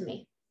useful to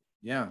me.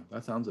 Yeah,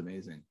 that sounds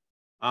amazing.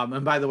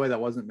 And by the way, that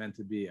wasn't meant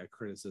to be a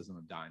criticism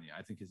of Danya.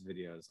 I think his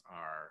videos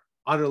are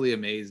utterly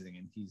amazing,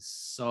 and he's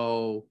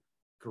so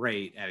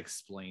great at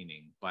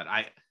explaining. But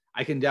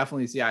I can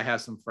definitely see, I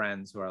have some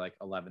friends who are like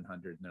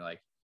 1100 and they're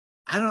like,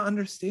 I don't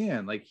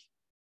understand. Like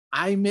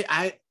I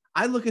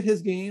look at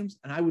his games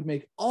and I would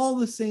make all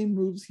the same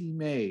moves he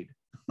made.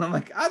 And I'm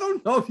like, I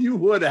don't know if you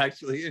would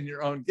actually in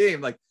your own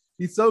game. Like,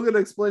 he's so good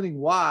at explaining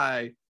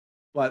why,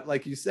 but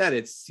like you said,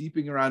 it's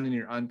seeping around in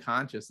your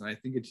unconscious. And I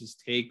think it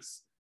just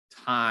takes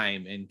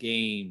time and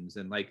games,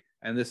 and like,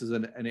 and this is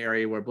an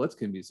area where Blitz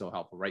can be so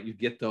helpful, right? You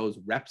get those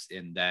reps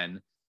in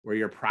then where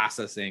you're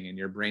processing and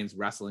your brain's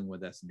wrestling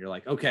with this, and you're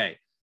like, okay,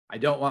 I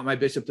don't want my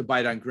bishop to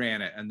bite on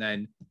granite. And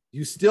then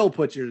you still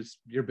put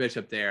your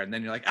bishop there. And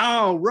then you're like,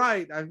 oh,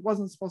 right, I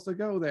wasn't supposed to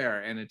go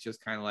there. And it's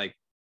just kind of like,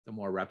 the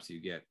more reps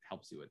you get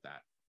helps you with that.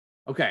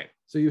 Okay,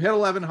 so you hit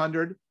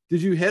 1100.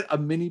 Did you hit a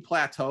mini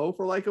plateau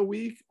for like a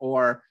week,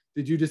 or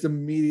did you just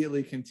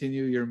immediately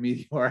continue your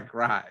meteoric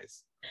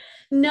rise?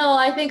 No,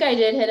 I think I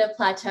did hit a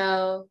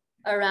plateau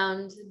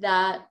around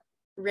that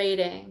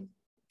rating.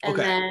 And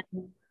then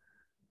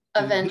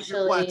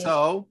eventually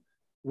plateau,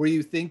 were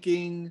you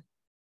thinking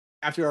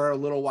after a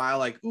little while,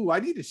 like, ooh,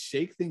 I need to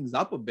shake things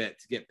up a bit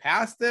to get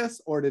past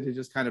this? Or did it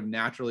just kind of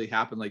naturally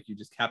happen? Like you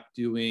just kept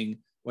doing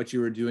what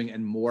you were doing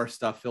and more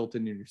stuff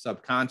filtered in your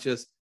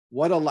subconscious?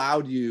 What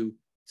allowed you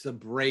to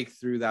break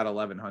through that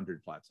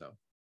 1100 plateau?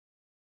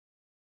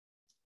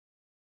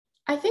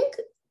 I think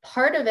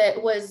part of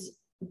it was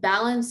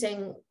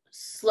balancing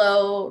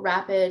slow,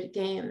 rapid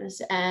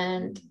games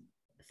and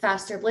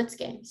faster blitz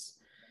games.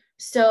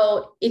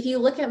 So if you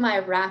look at my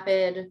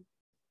rapid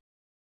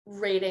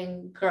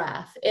rating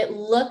graph, it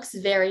looks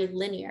very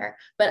linear,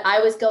 but I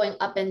was going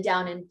up and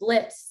down in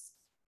blitz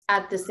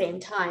at the same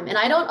time. And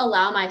I don't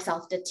allow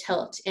myself to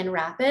tilt in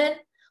rapid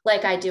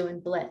like I do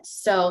in blitz.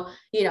 So,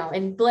 you know,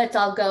 in blitz,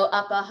 I'll go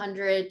up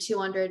 100,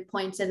 200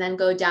 points and then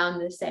go down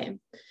the same.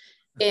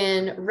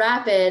 In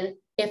rapid,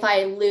 if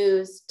I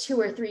lose 2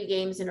 or 3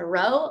 games in a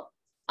row,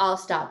 I'll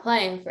stop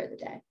playing for the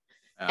day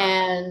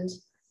and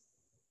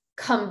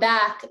come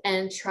back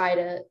and try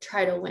to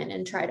win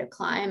and try to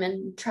climb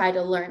and try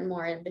to learn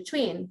more in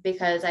between,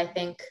 because I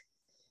think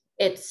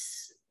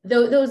it's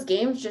those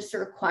games just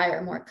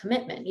require more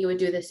commitment. You would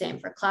do the same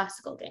for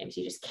classical games.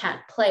 You just can't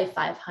play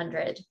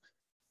 500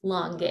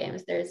 long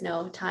games. There's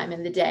no time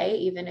in the day,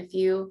 even if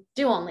you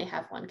do only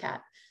have one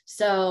cat.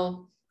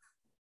 So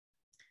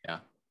yeah.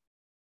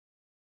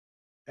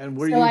 And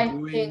were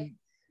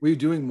you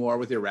doing more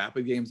with your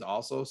rapid games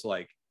also? So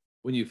like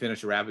when you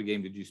finish a rapid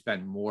game, did you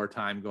spend more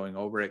time going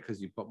over it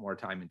because you put more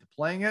time into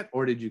playing it?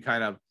 Or did you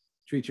kind of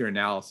treat your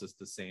analysis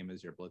the same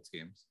as your blitz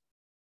games?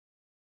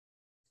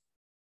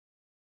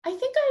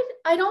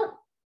 I don't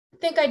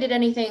think I did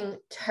anything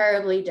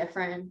terribly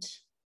different.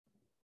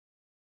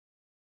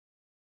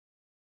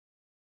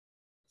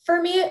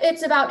 For me,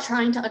 it's about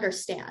trying to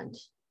understand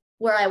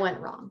where I went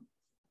wrong.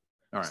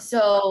 All right.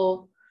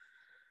 So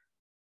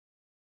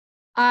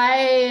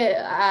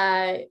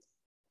I'm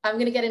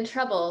going to get in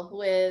trouble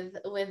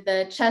with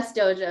the Chess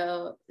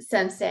Dojo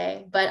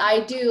sensei, but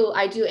I do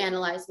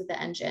analyze with the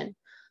engine.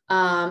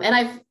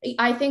 And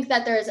I think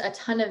that there's a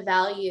ton of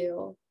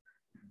value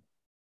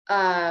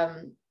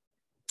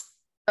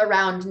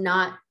around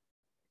not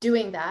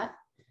doing that.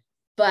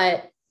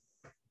 But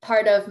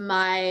part of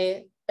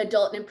my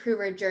adult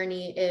improver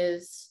journey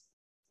is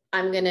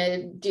I'm going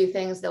to do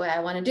things the way I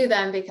want to do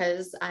them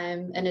because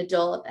I'm an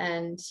adult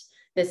and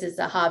this is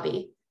a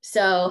hobby.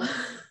 So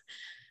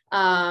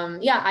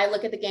I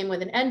look at the game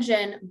with an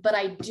engine, but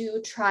I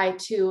do try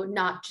to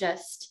not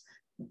just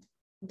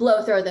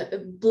blow through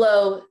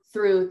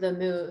the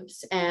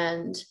moves.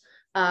 And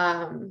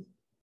I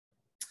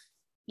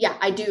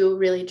do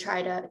really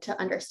try to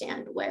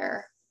understand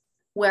where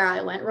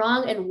I went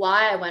wrong and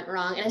why I went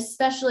wrong. And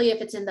especially if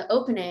it's in the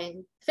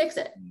opening, fix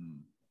it.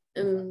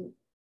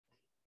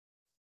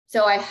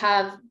 So I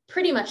have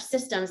pretty much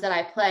systems that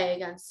I play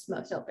against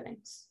most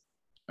openings.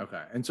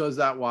 Okay. And so is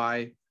that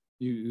why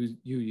you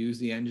use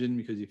the engine,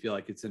 because you feel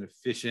like it's an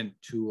efficient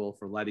tool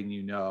for letting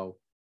you know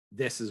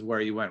this is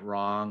where you went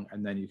wrong,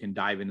 and then you can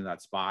dive into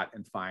that spot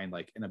and find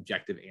like an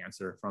objective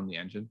answer from the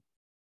engine?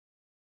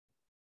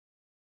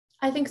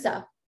 I think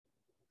so.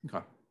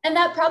 Okay. And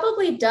that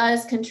probably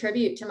does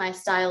contribute to my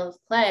style of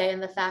play,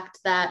 and the fact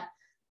that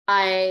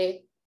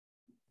I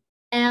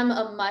am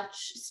a much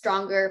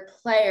stronger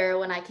player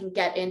when I can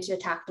get into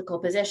tactical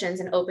positions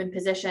and open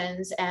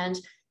positions. And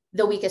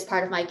the weakest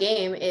part of my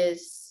game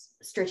is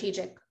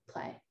strategic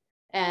play.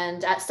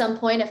 And at some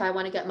point, if I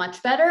want to get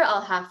much better,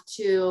 I'll have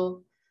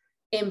to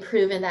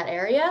improve in that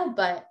area.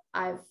 But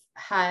I've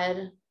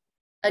had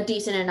a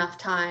decent enough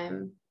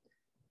time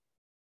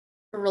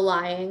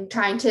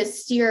trying to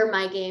steer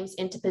my games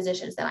into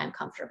positions that I'm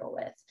comfortable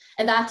with.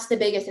 And that's the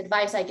biggest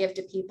advice I give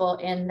to people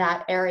in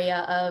that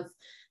area of,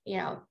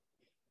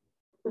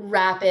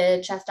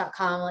 rapid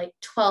chess.com, like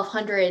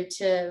 1200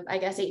 to I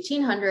guess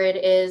 1800,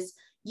 is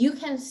you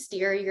can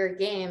steer your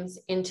games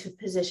into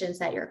positions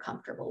that you're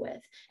comfortable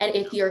with. And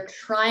if you're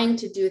trying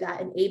to do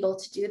that and able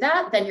to do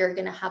that, then you're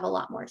going to have a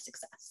lot more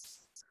success.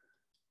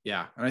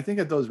 Yeah. And I think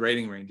at those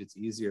rating range, it's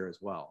easier as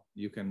well.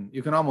 You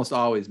can almost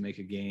always make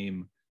a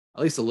game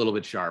at least a little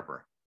bit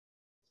sharper.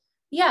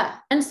 Yeah.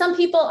 And some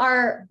people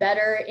are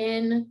better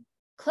in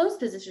close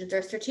positions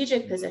or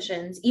strategic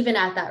positions, even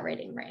at that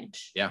rating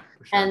range. Yeah,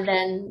 for sure. And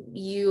then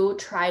you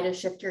try to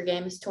shift your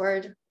games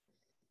toward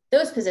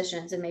those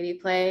positions and maybe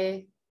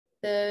play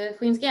the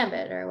Queen's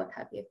Gambit or what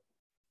have you.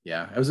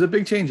 Yeah, it was a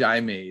big change I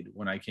made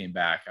when I came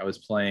back. I was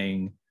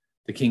playing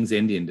the King's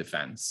Indian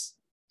defense,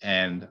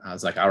 and I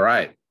was like, all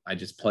right, I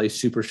just play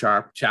super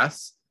sharp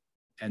chess.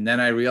 And then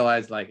I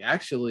realized, like,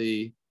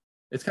 actually,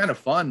 it's kind of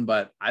fun,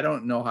 but I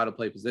don't know how to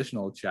play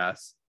positional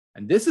chess.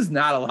 And this is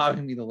not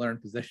allowing me to learn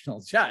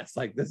positional chess.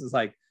 Like, this is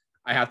like,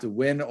 I have to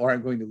win or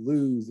I'm going to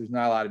lose. There's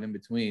not a lot of in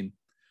between.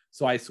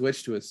 So I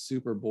switched to a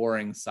super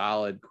boring,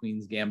 solid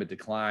Queen's Gambit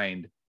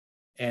Declined.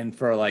 And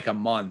for like a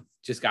month,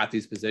 just got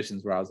these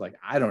positions where I was like,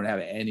 I don't have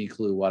any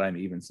clue what I'm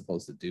even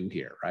supposed to do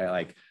here, right?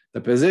 Like,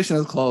 the position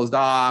is closed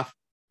off.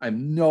 I have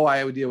no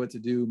idea what to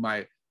do.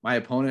 My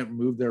opponent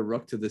moved their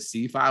rook to the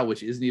C file,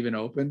 which isn't even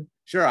open.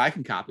 Sure, I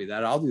can copy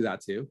that. I'll do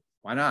that too.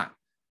 Why not?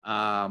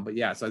 But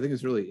yeah, so I think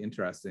it's really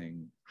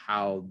interesting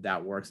how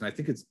that works. And I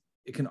think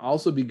it can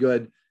also be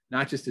good,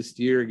 not just to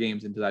steer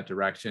games into that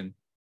direction,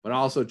 but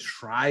also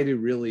try to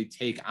really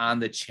take on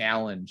the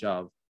challenge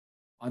of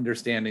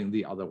understanding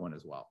the other one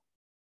as well.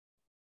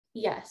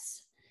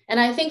 Yes. And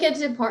I think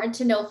it's important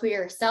to know for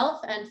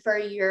yourself and for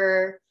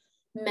your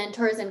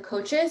mentors and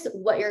coaches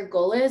what your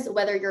goal is,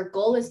 whether your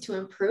goal is to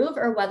improve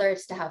or whether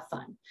it's to have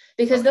fun,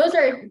 because those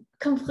are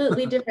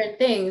completely different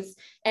things.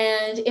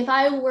 And if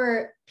I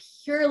were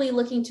purely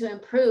looking to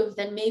improve,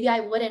 then maybe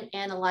I wouldn't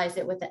analyze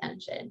it with the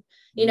engine,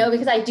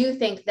 because I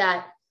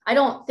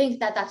don't think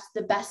that that's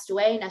the best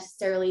way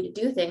necessarily to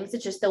do things.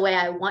 It's just the way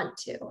I want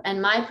to.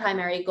 And my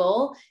primary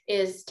goal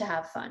is to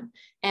have fun.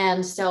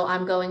 And so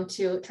I'm going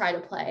to try to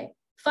play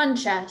fun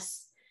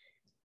chess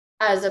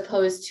as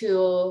opposed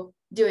to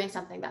doing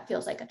something that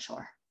feels like a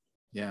chore.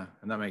 Yeah,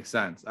 and that makes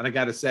sense. And I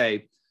got to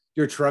say,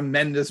 your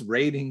tremendous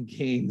rating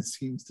gain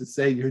seems to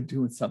say you're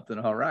doing something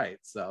all right.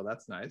 So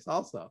that's nice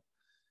also.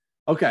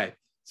 Okay,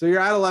 so you're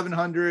at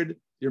 1100,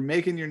 you're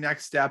making your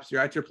next steps,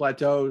 you're at your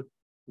plateau.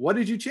 What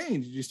did you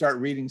change? Did you start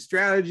reading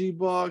strategy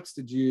books?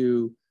 Did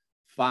you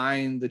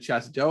find the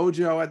chess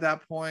dojo at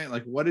that point?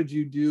 Like, what did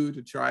you do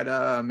to try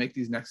to make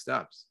these next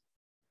steps?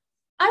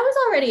 I was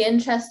already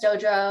in chess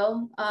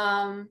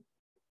dojo,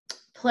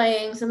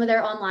 playing some of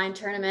their online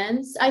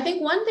tournaments. I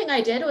think one thing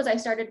I did was I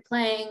started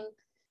playing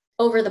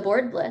over the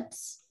board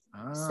blitz.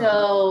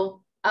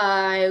 So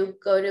I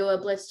go to a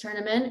blitz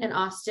tournament in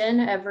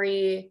Austin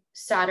every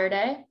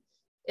Saturday.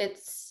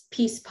 It's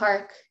Peace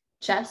Park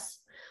Chess.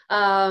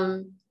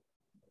 So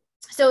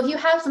if you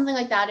have something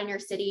like that in your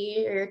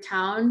city or your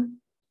town,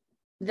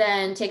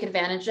 then take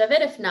advantage of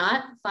it. If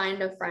not,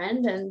 find a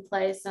friend and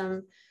play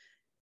some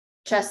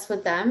chess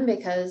with them,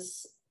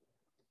 because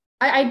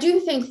I do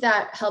think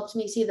that helped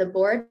me see the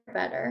board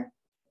better.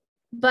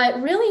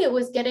 But really it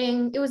was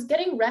getting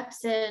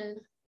reps in.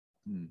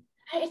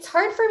 It's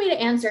hard for me to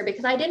answer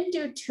because I didn't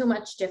do too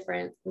much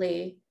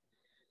differently.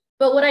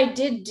 But what I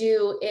did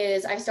do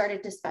is I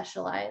started to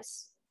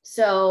specialize.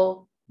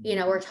 So,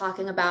 we're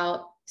talking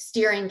about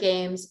steering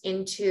games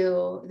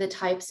into the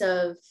types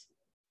of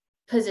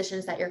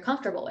positions that you're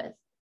comfortable with.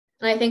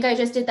 And I think I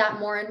just did that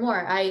more and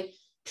more. I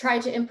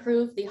tried to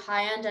improve the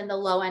high end and the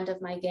low end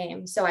of my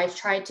game. So I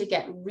tried to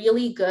get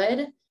really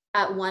good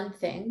at one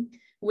thing,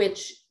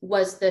 which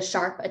was the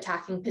sharp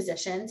attacking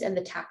positions and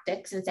the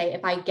tactics, and say,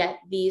 if I get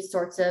these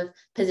sorts of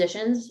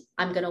positions,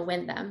 I'm going to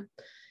win them.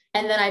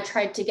 And then I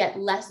tried to get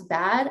less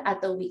bad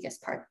at the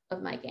weakest part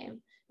of my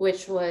game,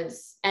 which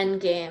was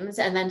end games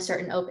and then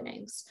certain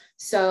openings.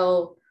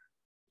 So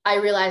I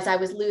realized I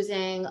was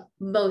losing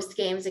most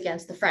games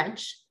against the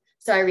French.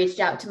 So I reached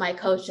out to my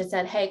coach and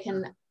said, hey,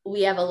 can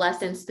we have a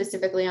lesson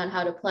specifically on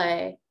how to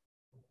play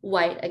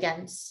white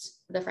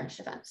against the French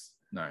defense?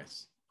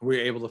 Nice. Were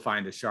you able to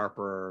find a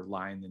sharper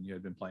line than you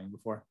had been playing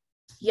before?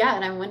 Yeah,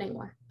 and I'm winning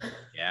more.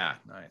 Yeah,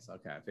 nice.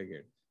 Okay, I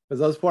figured.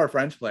 Because those poor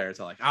French players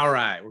are like, all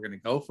right, we're going to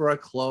go for a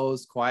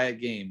closed, quiet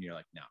game. And you're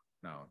like,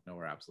 no,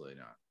 we're absolutely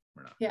not.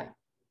 We're not. Yeah.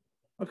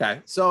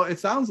 Okay, so it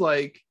sounds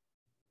like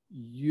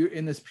you,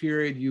 in this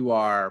period, you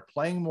are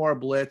playing more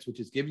blitz, which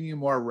is giving you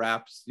more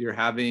reps. You're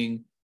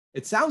having,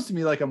 it sounds to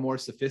me like a more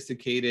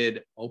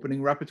sophisticated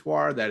opening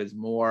repertoire that is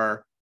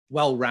more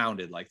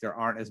well-rounded. Like there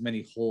aren't as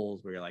many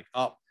holes where you're like,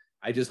 oh,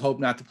 I just hope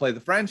not to play the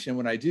French. And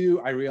when I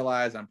do, I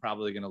realize I'm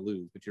probably going to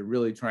lose, but you're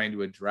really trying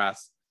to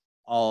address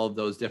all of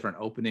those different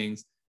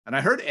openings. And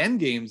I heard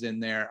end games in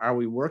there. Are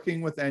we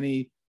working with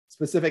any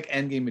specific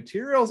end game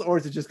materials, or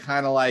is it just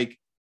kind of like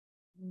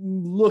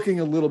looking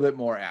a little bit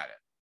more at it?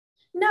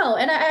 No,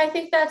 and I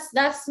think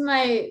that's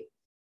my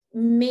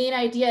main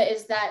idea,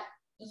 is that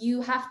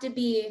you have to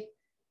be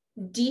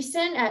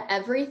decent at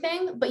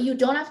everything, but you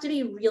don't have to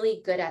be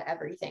really good at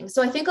everything.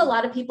 So I think a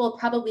lot of people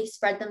probably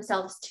spread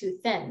themselves too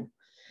thin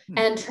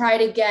and try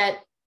to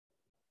get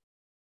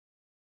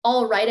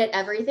all right at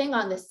everything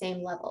on the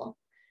same level.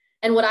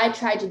 And what I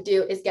tried to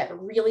do is get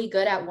really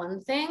good at one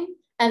thing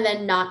and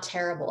then not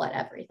terrible at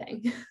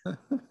everything.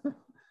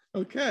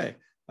 Okay.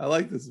 I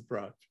like this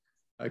approach.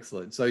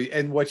 Excellent. So,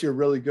 and what you're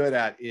really good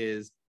at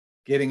is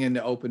getting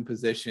into open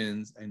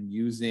positions and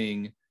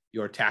using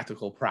your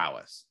tactical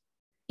prowess.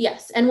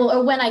 Yes. And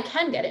or when I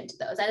can get into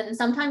those, and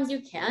sometimes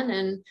you can,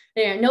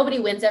 and nobody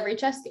wins every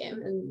chess game,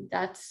 and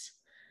that's,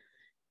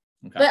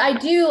 okay. But I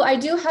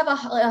do have a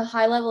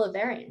high level of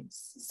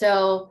variance.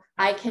 So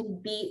I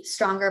can beat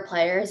stronger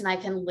players and I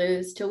can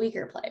lose to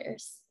weaker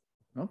players.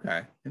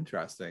 Okay.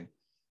 Interesting.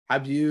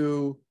 Have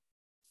you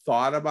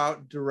thought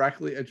about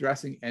directly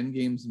addressing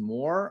endgames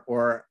more,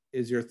 or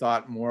is your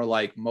thought more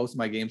like most of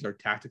my games are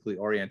tactically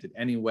oriented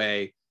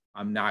anyway?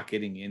 I'm not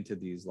getting into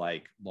these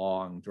like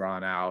long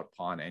drawn out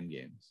pawn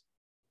endgames.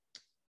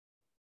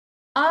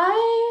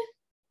 I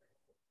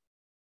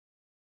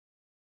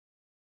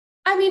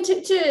mean,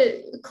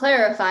 to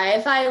clarify,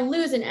 if I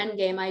lose an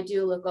endgame, I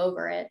do look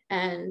over it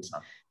and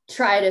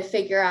try to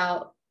figure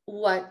out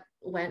what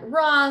went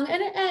wrong.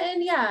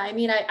 And yeah, I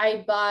mean,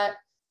 I bought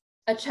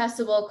a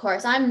Chessable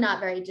course. I'm not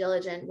very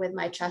diligent with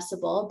my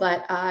Chessable,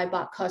 but I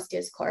bought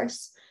Koski's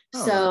course.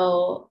 Oh,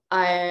 so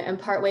I am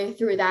partway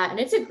through that, and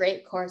it's a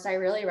great course. I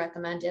really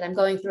recommend it. I'm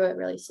going through it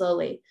really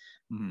slowly,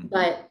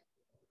 but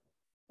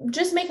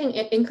just making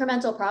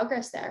incremental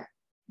progress there.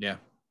 Yeah,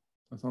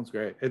 that sounds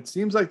great. It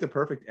seems like the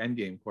perfect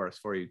endgame course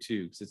for you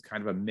too, because it's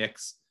kind of a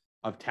mix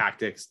of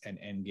tactics and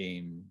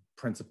endgame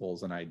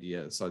principles and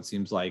ideas. So it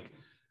seems like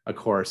a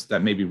course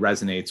that maybe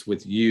resonates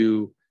with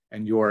you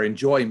and your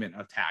enjoyment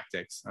of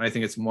tactics. And I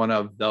think it's one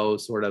of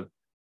those sort of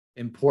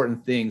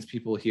important things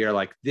people hear,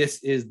 like,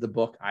 this is the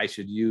book I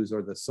should use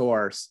or the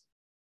source,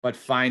 but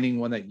finding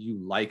one that you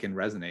like and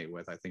resonate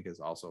with, I think is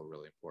also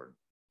really important.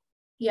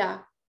 Yeah,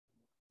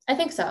 I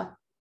think so.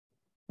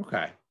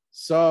 Okay.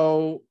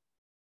 So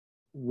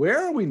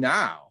where are we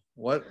now?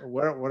 What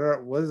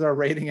is our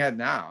rating at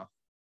now?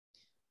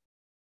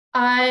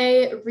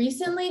 I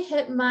recently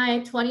hit my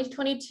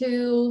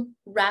 2022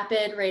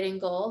 rapid rating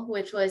goal,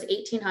 which was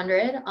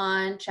 1800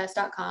 on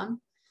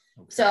chess.com.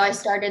 Okay. So I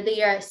started the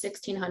year at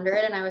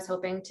 1600 and I was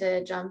hoping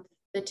to jump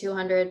the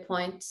 200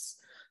 points.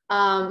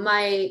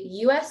 My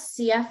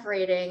USCF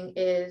rating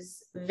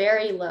is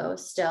very low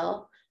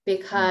still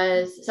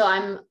because, so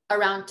I'm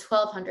around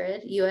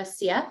 1200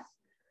 USCF.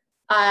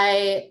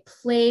 I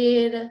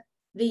played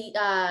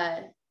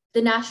the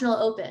National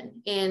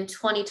Open in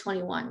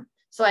 2021.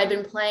 So I'd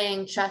been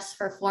playing chess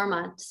for 4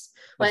 months,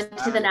 went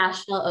to the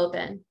National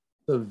Open.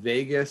 The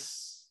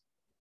Vegas,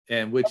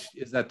 and which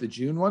is that the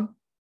June one?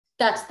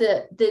 That's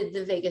the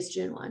Vegas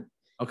June one.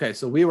 Okay,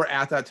 so we were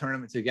at that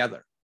tournament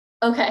together.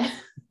 Okay.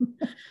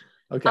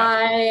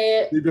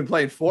 Okay. You've been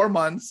playing 4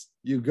 months.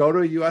 You go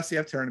to a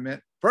USCF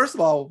tournament. First of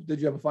all, did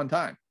you have a fun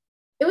time?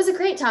 It was a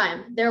great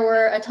time. There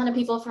were a ton of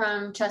people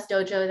from Chess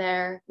Dojo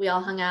there. We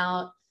all hung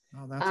out.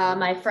 Oh, that's cool.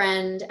 My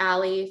friend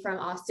Allie from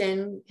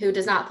Austin, who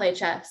does not play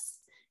chess,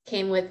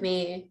 came with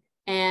me,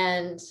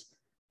 and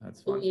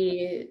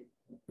we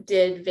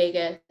did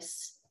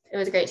Vegas. It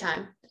was a great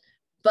time,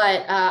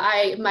 but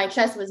my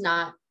chess was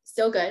not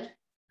so good,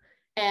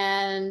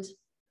 and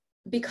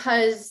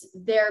because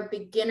their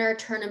beginner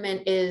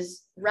tournament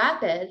is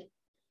rapid,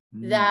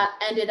 that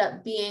ended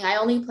up being, I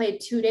only played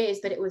 2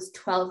 days, but it was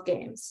 12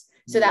 games,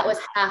 so that was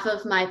half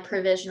of my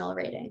provisional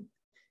rating.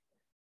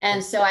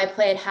 And so I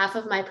played half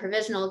of my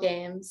provisional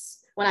games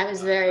when I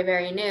was very,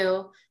 very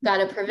new,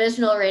 got a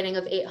provisional rating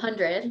of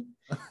 800,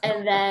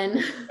 and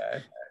then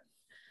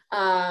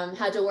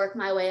had to work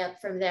my way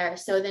up from there.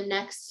 So the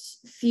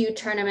next few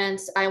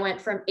tournaments, I went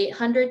from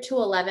 800 to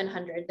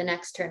 1100 the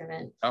next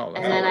tournament. And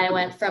then I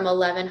went from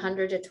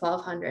 1100 to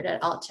 1200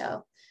 at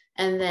Alto.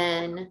 And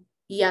then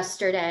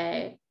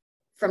yesterday,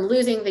 from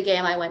losing the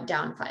game, I went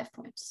down 5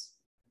 points.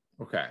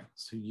 Okay.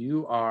 So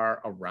you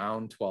are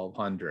around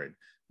 1200.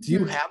 Do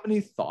you have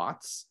any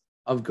thoughts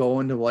of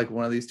going to like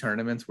one of these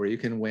tournaments where you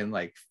can win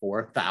like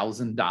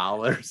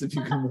 $4,000 if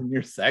you can win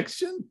your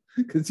section?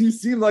 Because you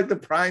seem like the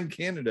prime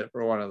candidate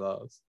for one of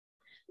those.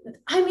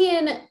 I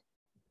mean,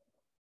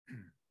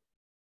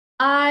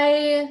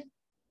 I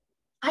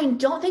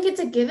don't think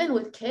it's a given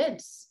with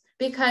kids,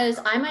 because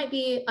I might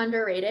be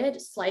underrated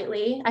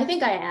slightly. I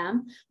think I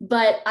am,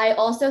 but I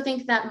also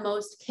think that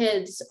most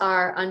kids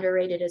are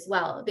underrated as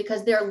well,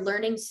 because they're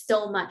learning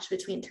so much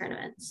between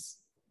tournaments.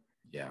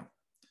 Yeah.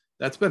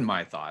 That's been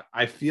my thought.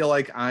 I feel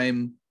like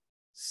I'm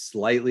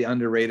slightly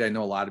underrated. I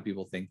know a lot of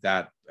people think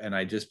that. And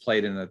I just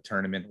played in a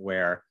tournament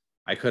where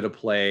I could have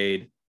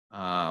played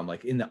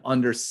like in the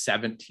under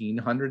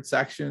 1700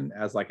 section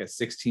as like a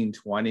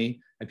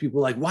 1620. And people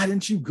were like, why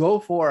didn't you go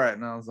for it?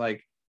 And I was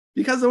like,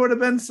 because there would have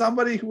been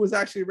somebody who was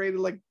actually rated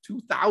like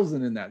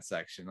 2000 in that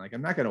section. Like,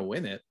 I'm not going to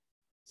win it.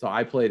 So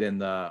I played in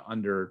the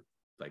under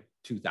like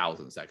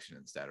 2000 section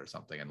instead or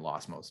something and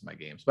lost most of my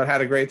games, but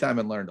had a great time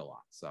and learned a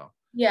lot. So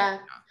yeah,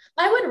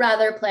 I would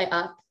rather play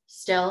up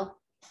still.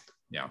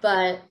 Yeah.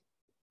 But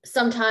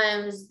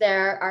sometimes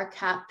there are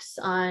caps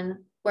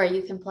on where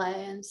you can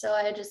play. And so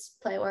I just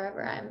play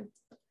wherever I'm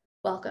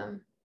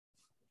welcome.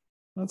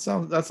 That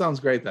sounds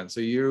great then.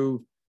 So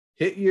you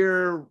hit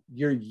your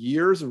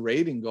year's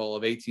rating goal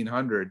of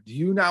 1800, do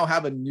you now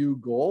have a new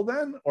goal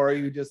then? Or are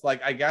you just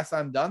like, I guess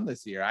I'm done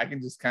this year, I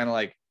can just kind of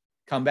like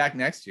come back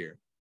next year?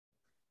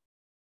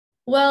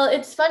 Well,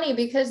 it's funny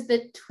because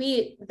the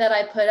tweet that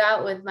I put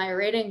out with my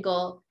rating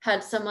goal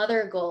had some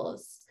other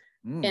goals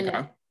in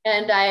it.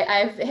 And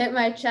I've hit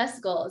my chess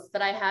goals,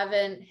 but I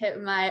haven't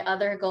hit my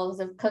other goals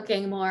of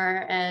cooking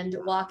more and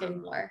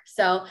walking more.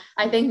 So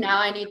I think now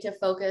I need to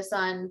focus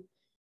on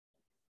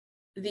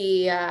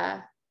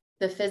the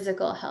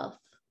physical health.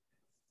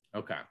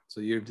 Okay.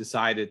 So you've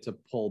decided to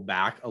pull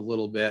back a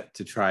little bit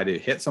to try to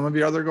hit some of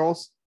your other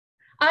goals?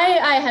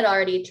 I had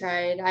already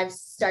tried. I've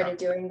started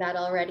doing that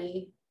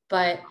already.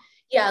 But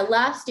yeah,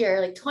 last year,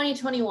 like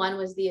 2021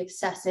 was the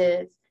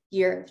obsessive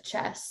year of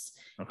chess.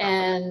 Okay.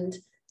 And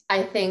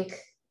I think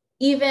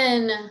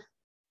even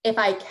if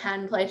I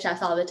can play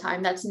chess all the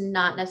time, that's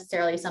not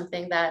necessarily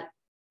something that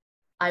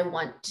I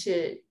want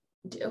to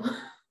do.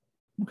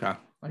 Okay.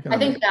 I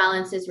think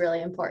balance is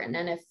really important.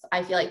 And if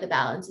I feel like the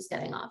balance is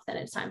getting off, then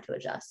it's time to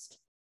adjust.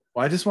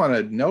 Well, I just want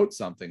to note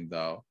something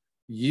though.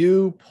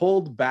 You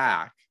pulled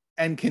back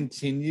and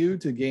continue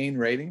to gain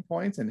rating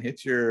points and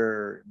hit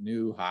your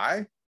new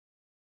high.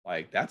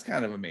 Like, that's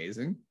kind of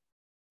amazing.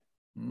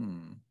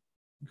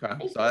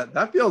 Okay. So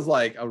that feels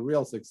like a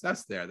real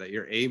success there, that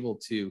you're able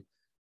to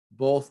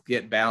both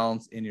get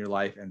balance in your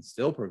life and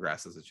still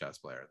progress as a chess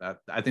player. That,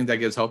 I think that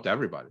gives hope to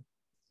everybody.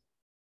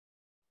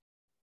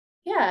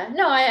 Yeah,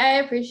 no, I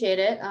appreciate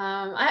it.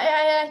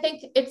 I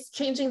think it's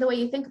changing the way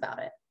you think about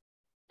it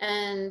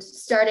and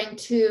starting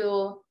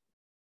to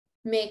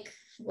make,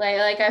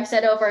 like I've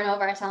said over and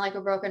over, I sound like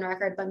a broken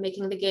record, but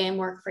making the game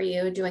work for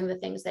you, doing the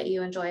things that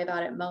you enjoy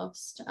about it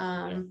most.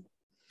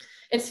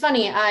 It's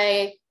funny,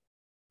 I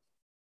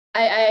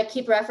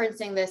keep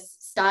referencing this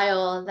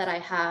style that I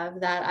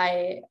have, that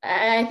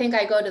I think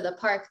I go to the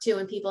park too,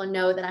 and people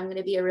know that I'm going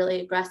to be a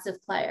really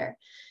aggressive player.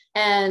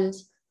 And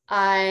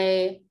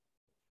I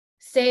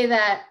say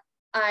that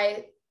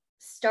I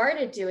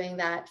started doing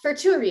that for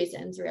two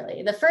reasons,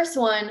 really. The first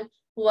one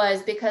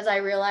was because I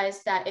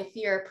realized that if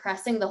you're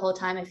pressing the whole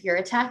time, if you're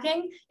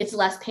attacking, it's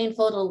less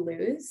painful to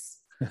lose.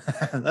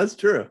 That's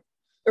true.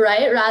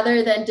 Right?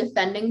 Rather than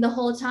defending the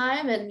whole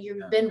time and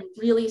you've been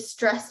really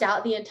stressed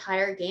out the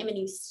entire game and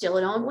you still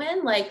don't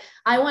win. Like,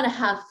 I want to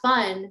have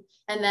fun.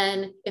 And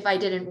then if I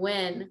didn't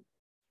win,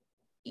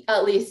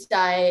 at least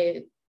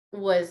I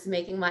was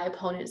making my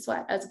opponent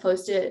sweat as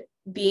opposed to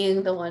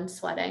being the one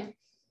sweating.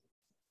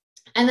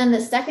 And then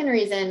the second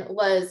reason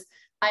was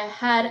I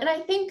had, and I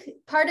think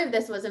part of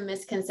this was a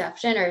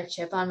misconception or a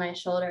chip on my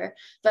shoulder,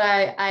 but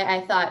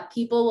I thought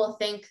people will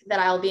think that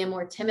I'll be a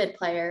more timid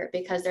player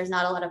because there's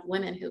not a lot of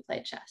women who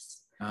play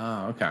chess.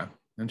 Oh, okay.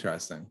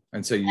 Interesting.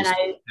 And so you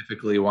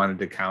specifically wanted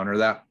to counter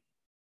that?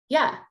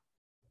 Yeah.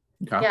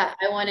 Okay. Yeah,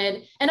 I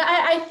wanted, and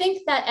I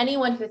think that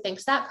anyone who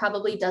thinks that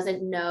probably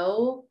doesn't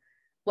know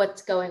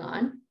what's going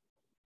on.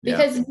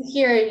 Because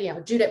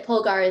here, Judith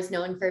Polgar is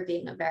known for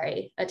being a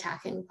very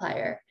attacking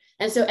player.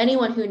 And so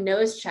anyone who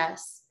knows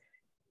chess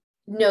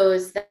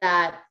knows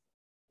that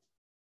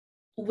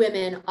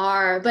women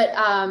are, but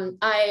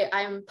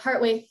I'm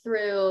partway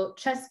through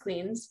Chess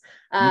Queens,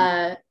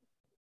 or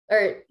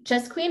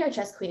Chess Queen or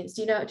Chess Queens.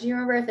 Do you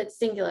remember if it's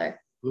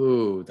singular?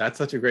 Ooh, that's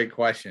such a great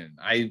question.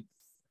 I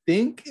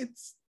think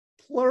it's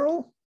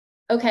plural.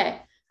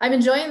 Okay. I'm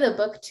enjoying the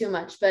book too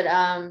much, but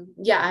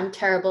yeah, I'm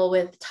terrible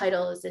with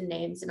titles and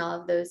names and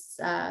all of those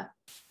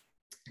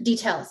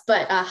details,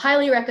 but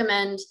highly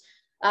recommend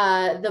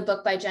the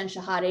book by Jen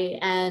Shahade.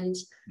 And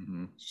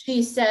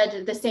she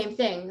said the same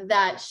thing,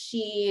 that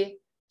she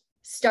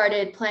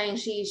started playing,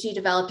 she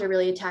developed a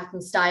really attacking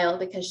style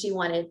because she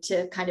wanted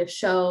to kind of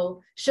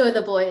show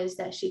the boys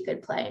that she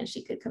could play and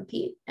she could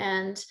compete.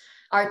 And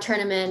our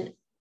tournament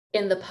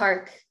in the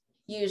park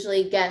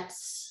usually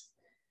gets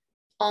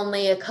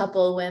only a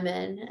couple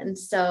women. And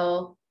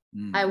so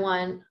I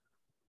wanted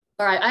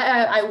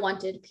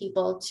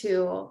people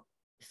to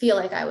feel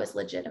like I was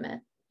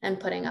legitimate and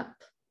putting up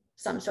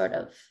some sort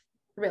of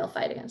real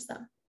fight against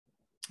them.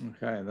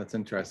 Okay, that's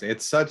interesting.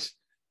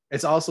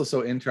 It's also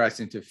so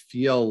interesting to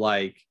feel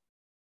like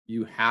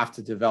you have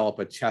to develop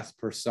a chess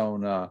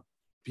persona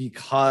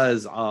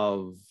because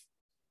of,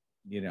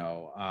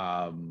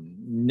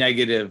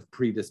 negative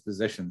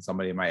predisposition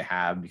somebody might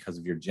have because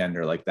of your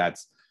gender. Like that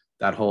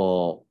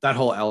whole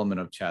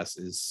element of chess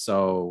is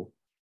so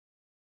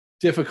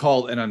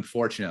difficult and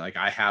unfortunate. Like,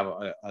 I have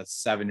a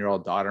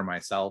 7-year-old daughter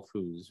myself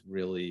who's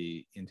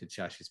really into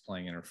chess. She's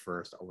playing in her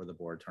first over the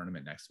board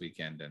tournament next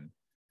weekend. And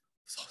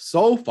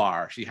so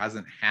far she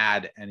hasn't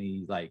had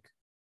any like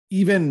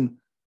even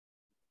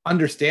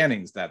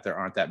understandings that there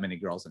aren't that many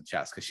girls in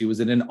chess, because she was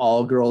in an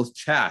all girls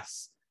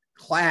chess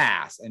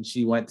class and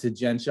she went to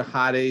Jen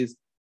Shahade's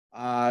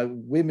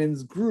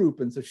women's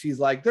group. And so she's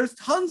like, there's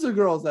tons of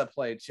girls that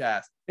play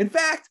chess. In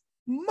fact,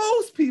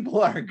 most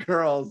people are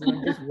girls. And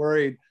I'm just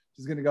worried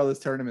she's going to go to this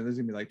tournament. There's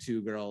going to be like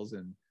 2 girls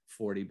and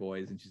 40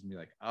 boys. And she's going to be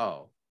like,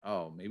 oh,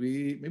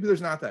 maybe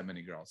there's not that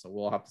many girls. So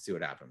we'll have to see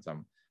what happens.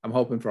 I'm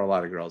hoping for a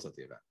lot of girls at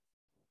the event.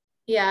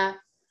 Yeah.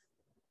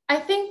 I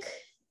think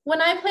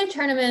When I play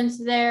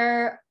tournaments,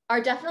 there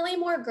are definitely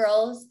more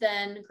girls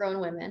than grown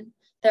women.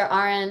 There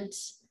aren't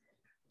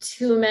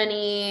too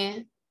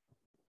many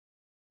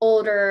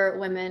older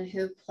women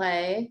who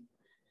play.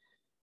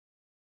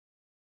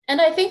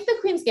 And I think the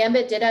Queen's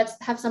Gambit did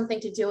have something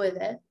to do with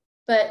it.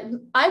 But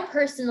I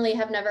personally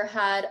have never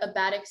had a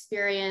bad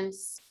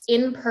experience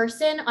in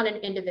person on an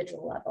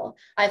individual level.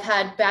 I've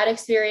had bad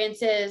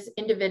experiences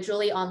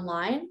individually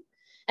online.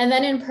 And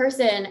then in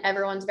person,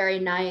 everyone's very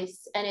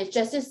nice. And it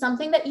just is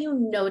something that you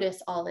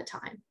notice all the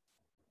time.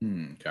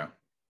 Okay.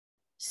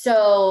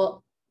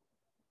 So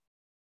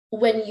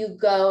when you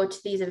go to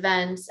these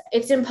events,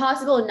 it's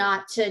impossible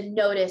not to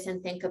notice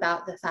and think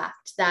about the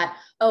fact that,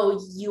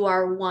 oh, you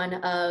are one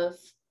of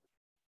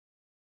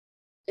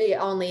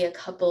only a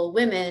couple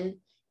women,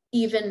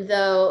 even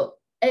though,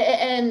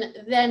 and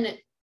then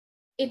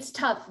it's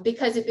tough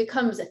because it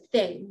becomes a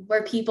thing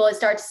where people, it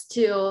starts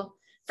to,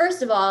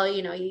 first of all,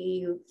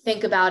 you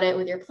think about it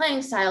with your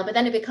playing style, but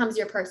then it becomes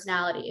your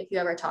personality if you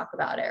ever talk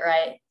about it,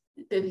 right?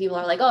 People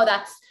are like, oh,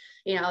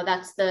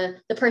 that's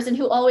the person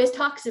who always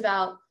talks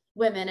about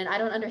women, and I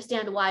don't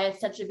understand why it's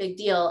such a big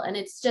deal. And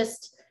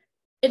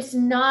it's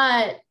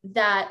not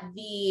that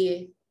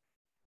the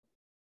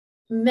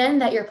men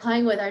that you're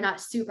playing with are not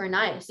super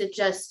nice. It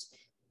just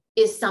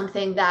is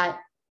something that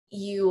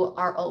you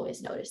are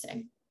always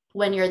noticing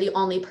when you're the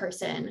only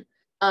person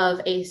of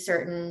a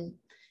certain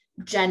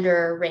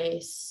gender,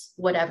 race,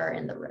 whatever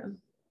in the room.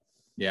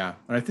 Yeah.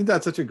 And I think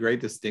that's such a great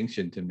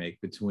distinction to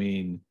make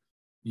between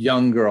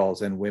young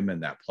girls and women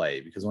that play,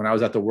 because when I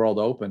was at the World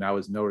Open, I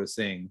was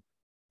noticing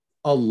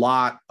a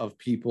lot of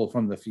people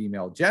from the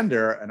female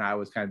gender, and I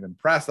was kind of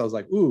impressed. I was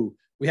like, ooh,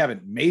 we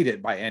haven't made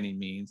it by any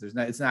means.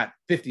 It's not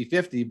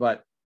 50-50,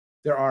 but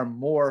there are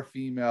more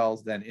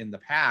females than in the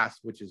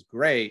past, which is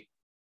great.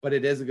 But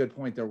it is a good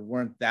point. There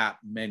weren't that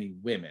many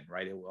women,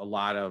 right? A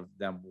lot of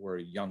them were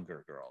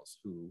younger girls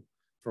who,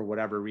 for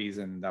whatever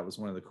reason, that was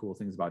one of the cool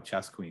things about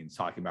Chess Queens,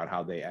 talking about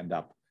how they end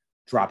up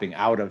dropping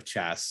out of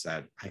chess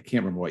at, I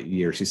can't remember what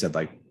year. She said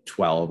like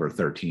 12 or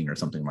 13 or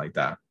something like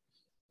that.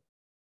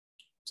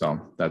 So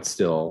that's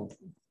still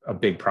a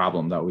big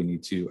problem that we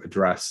need to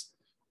address.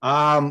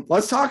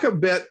 Let's talk a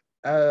bit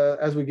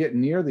as we get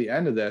near the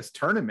end of this,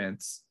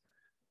 tournaments.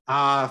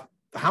 How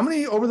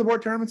many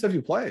over-the-board tournaments have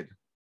you played?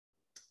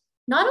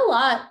 Not a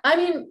lot. I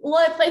mean, well,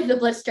 I played the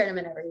Blitz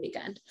tournament every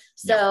weekend.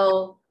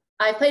 So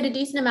yeah. I played a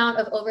decent amount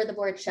of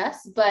over-the-board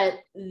chess, but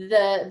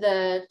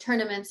the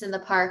tournaments in the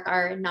park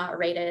are not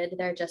rated.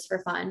 They're just for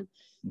fun.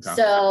 Okay.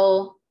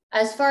 So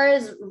as far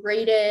as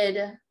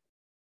rated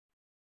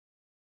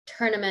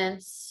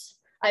tournaments,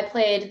 I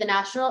played the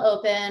National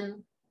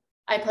Open.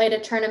 I played a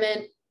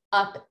tournament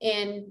up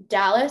in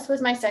Dallas,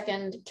 was my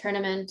second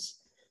tournament.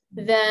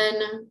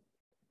 Then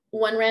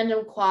one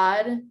random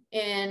quad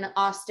in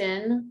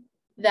Austin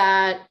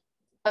that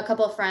a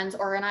couple of friends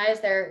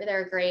organized.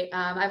 They're great.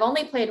 I've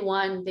only played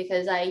one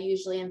because I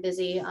usually am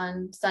busy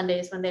on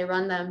Sundays when they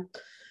run them.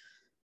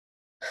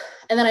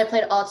 And then I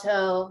played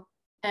Alto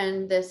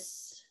and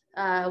this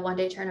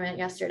one-day tournament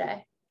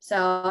yesterday.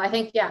 So I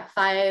think,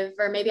 5,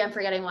 or maybe I'm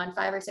forgetting one,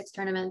 5 or 6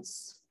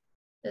 tournaments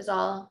is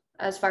all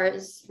as far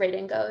as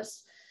rating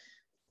goes.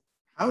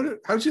 How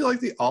did you like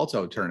the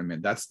Alto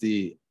tournament? That's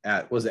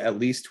was it at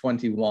least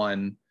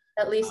 21?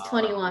 At least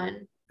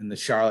 21. In the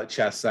Charlotte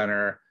Chess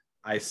Center.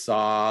 I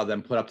saw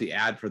them put up the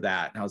ad for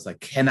that. And I was like,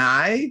 can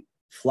I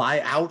fly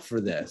out for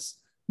this?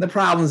 And the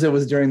problem is it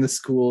was during the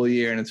school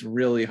year, and it's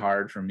really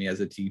hard for me as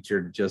a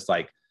teacher to just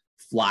like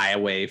fly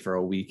away for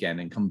a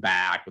weekend and come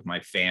back with my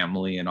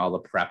family and all the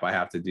prep I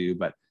have to do.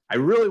 But I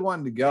really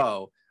wanted to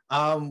go.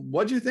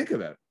 What'd you think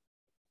of it?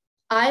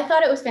 I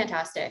thought it was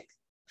fantastic.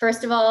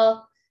 First of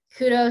all,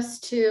 kudos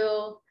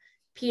to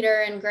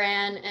Peter and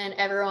Gran and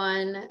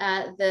everyone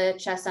at the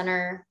Chess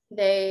Center.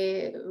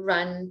 They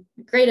run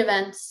great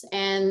events,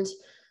 and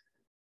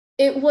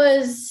it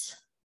was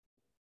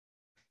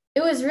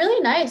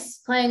really nice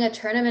playing a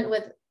tournament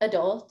with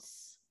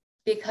adults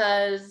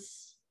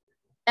because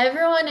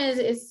everyone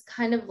is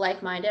kind of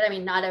like-minded. I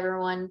mean, not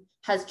everyone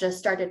has just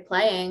started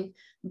playing,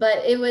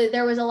 but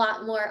there was a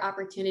lot more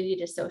opportunity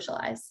to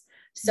socialize.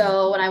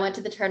 So when I went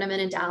to the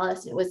tournament in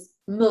Dallas, it was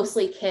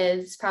mostly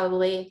kids,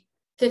 probably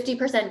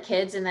 50%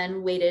 kids, and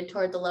then weighted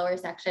toward the lower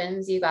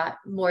sections, you got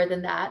more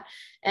than that.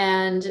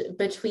 And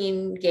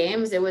between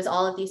games, it was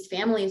all of these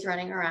families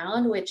running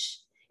around, which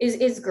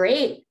is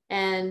great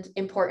and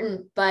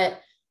important,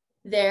 but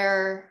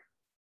there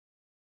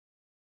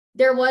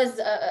was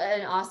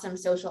an awesome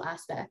social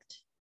aspect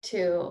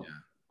to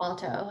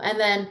Alto. And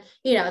then,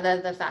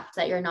 the fact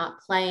that you're not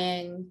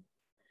playing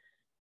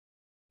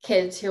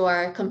kids who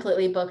are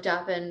completely booked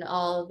up and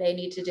all they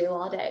need to do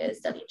all day is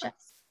study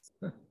chess.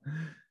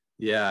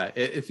 Yeah,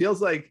 it feels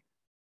like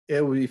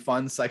it would be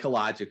fun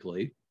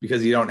psychologically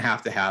because you don't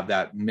have to have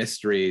that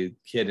mystery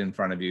kid in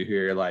front of you who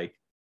you're like,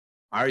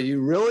 are you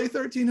really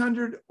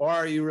 1300 or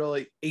are you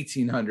really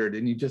 1800?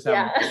 And you just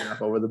haven't put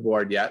enough over the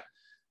board yet.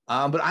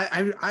 But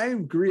I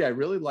agree. I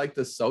really like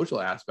the social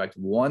aspect.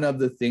 One of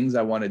the things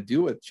I want to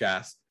do with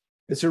chess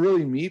is to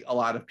really meet a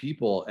lot of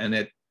people. And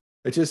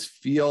It just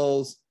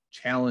feels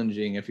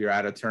challenging if you're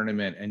at a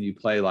tournament and you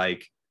play,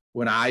 like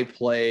when I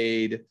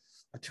played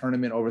a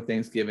tournament over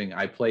Thanksgiving,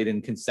 I played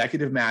in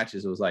consecutive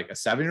matches. It was like a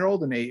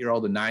 7-year-old, an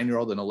 8-year-old, a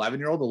 9-year-old, an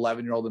 11-year-old,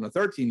 11-year-old, and a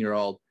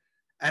 13-year-old.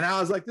 And I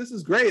was like, this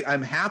is great.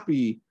 I'm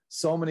happy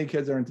so many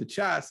kids are into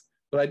chess,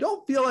 but I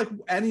don't feel like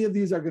any of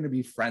these are going to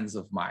be friends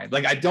of mine.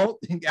 Like, I don't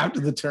think after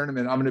the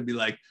tournament, I'm going to be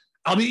like,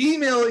 I'll be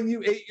emailing you,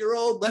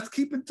 8-year-old. Let's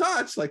keep in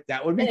touch. Like,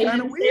 that would be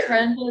kind of weird.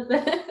 Friends with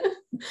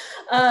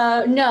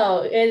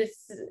no,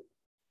 it's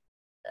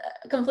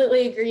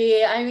completely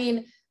agree. I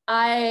mean,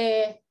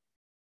 I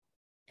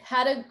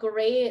had a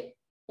great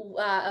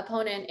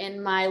opponent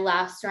in my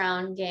last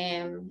round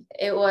game.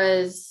 I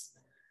was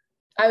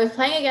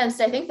playing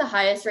against, I think, the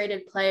highest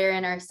rated player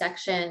in our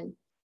section.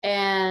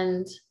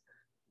 And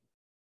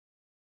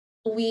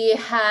we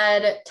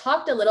had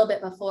talked a little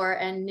bit before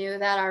and knew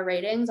that our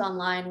ratings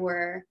online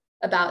were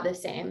about the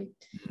same.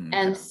 Mm-hmm.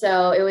 And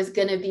so it was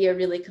going to be a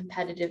really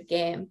competitive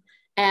game.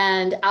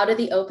 And out of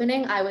the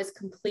opening, I was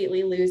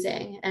completely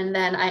losing. And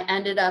then I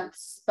ended up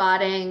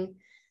spotting,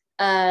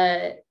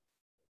 I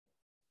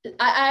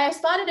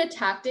spotted a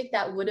tactic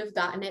that would have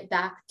gotten it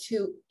back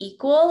to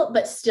equal,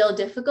 but still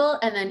difficult.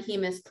 And then he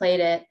misplayed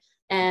it.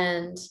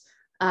 And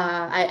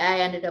I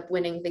ended up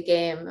winning the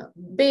game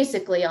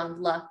basically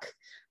on luck.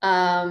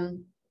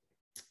 But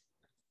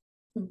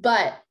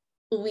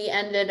we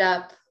ended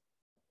up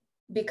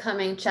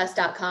becoming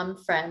chess.com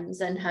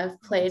friends and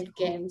have played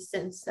games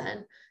since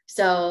then.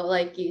 So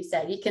like you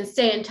said, you can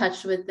stay in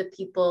touch with the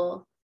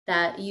people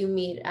that you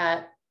meet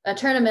at a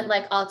tournament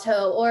like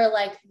Alto, or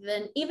like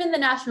even the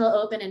National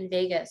Open in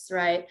Vegas,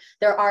 right?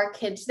 There are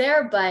kids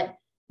there, but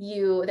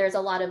there's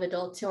a lot of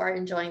adults who are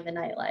enjoying the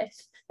nightlife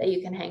that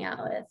you can hang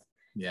out with.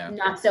 Yeah.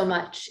 Not so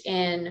much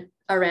in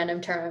a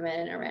random tournament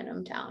in a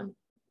random town.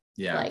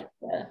 Yeah. Like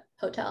the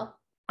hotel.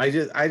 I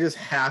just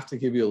have to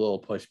give you a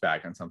little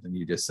pushback on something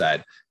you just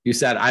said. You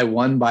said I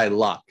won by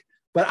luck,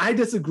 but I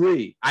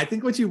disagree. I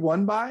think what you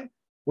won by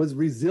was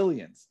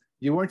resilience.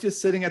 You weren't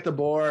just sitting at the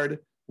board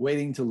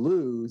waiting to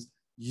lose.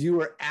 You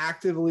were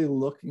actively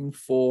looking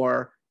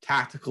for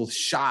tactical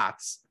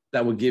shots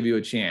that would give you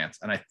a chance.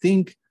 And I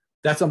think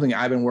that's something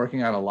I've been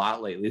working on a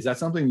lot lately. Is that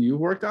something you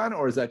worked on,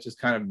 or is that just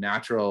kind of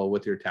natural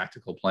with your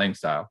tactical playing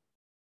style?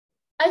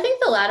 I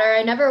think the latter.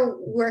 I never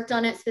worked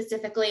on it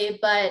specifically,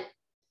 but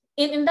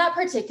in that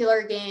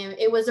particular game,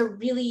 it was a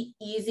really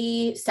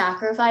easy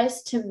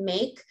sacrifice to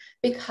make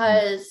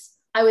because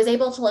I was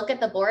able to look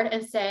at the board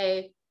and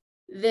say,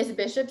 this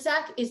bishop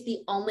sack is the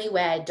only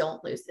way I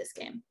don't lose this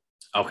game.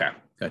 Okay,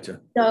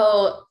 gotcha.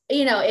 So,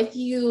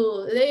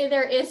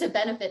 there is a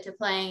benefit to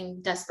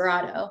playing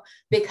Desperado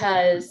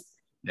because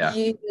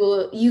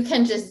you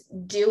can just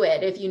do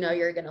it if you know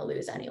you're going to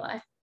lose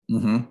anyway.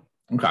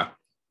 Mm-hmm. Okay.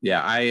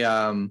 Yeah,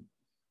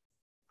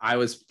 I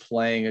was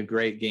playing a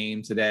great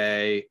game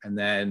today and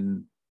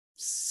then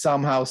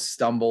somehow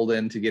stumbled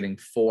into getting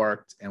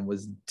forked and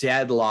was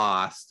dead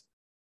lost.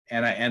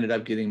 And I ended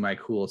up getting my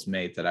coolest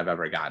mate that I've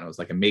ever gotten. It was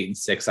like a mate in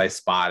 6 I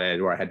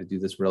spotted where I had to do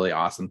this really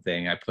awesome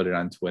thing. I put it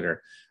on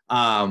Twitter.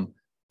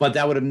 But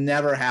that would have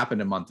never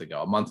happened a month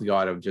ago. A month ago,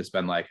 I'd have just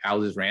been like,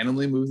 I'll just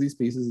randomly move these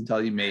pieces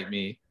until you mate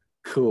me.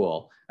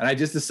 Cool. And I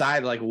just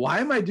decided, like, why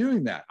am I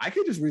doing that? I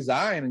could just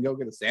resign and go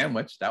get a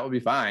sandwich. That would be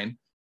fine.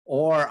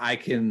 Or I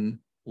can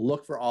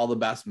look for all the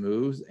best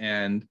moves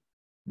and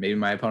maybe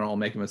my opponent will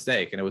make a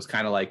mistake. And it was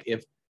kind of like,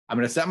 if I'm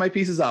going to set my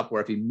pieces up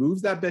where if he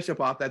moves that bishop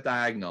off that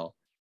diagonal,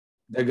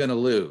 they're going to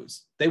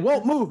lose. They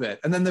won't move it.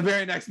 And then the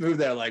very next move,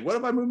 they're like, what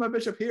if I move my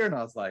bishop here? And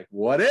I was like,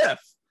 what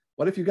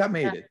if you got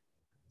mated?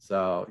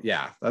 So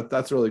yeah,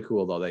 that's really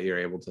cool though, that you're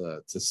able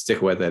to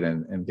stick with it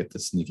and get the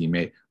sneaky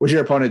mate. Was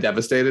your opponent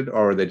devastated,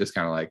 or were they just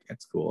kind of like,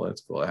 it's cool, it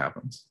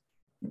happens?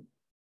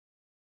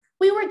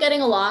 We were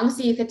getting along,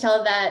 so you could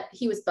tell that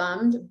he was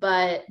bummed,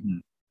 but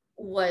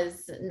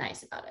was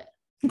nice about it.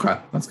 Okay,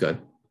 that's good.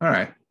 All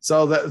right.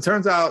 So it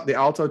turns out the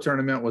Alto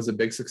tournament was a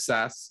big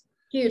success.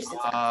 Huge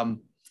success.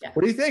 Yeah.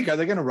 What do you think? Are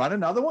they going to run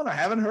another one? I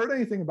haven't heard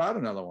anything about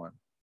another one.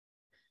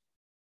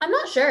 I'm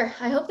not sure.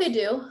 I hope they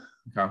do.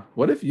 Okay.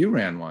 What if you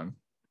ran one?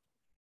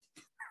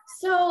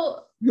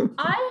 So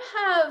I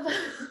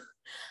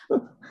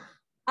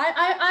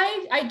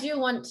do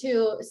want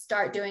to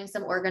start doing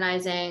some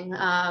organizing.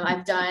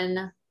 I've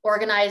done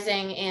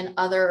organizing in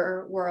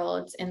other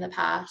worlds in the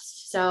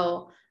past.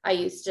 So I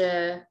used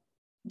to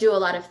do a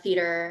lot of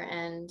theater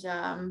and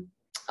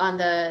on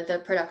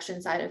the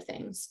production side of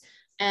things.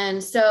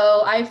 And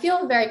so I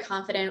feel very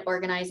confident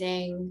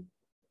organizing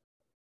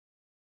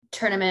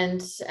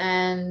tournaments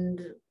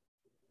and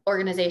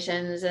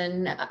organizations.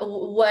 And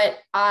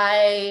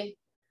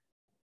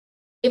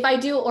if I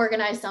do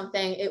organize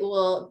something, it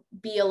will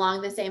be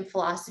along the same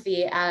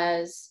philosophy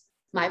as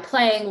my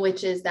playing,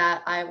 which is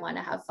that I want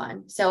to have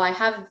fun. So I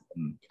have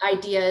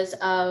ideas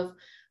of,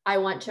 I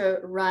want to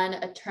run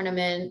a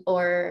tournament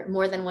or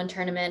more than one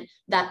tournament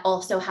that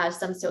also has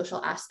some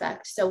social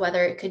aspect. So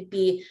whether it could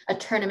be a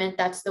tournament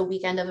that's the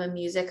weekend of a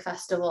music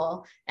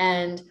festival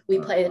and we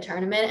play the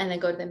tournament and then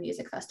go to the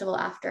music festival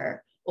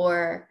after,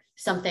 or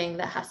something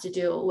that has to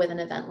do with an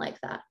event like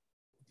that.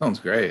 Sounds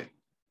great.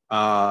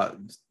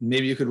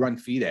 Maybe you could run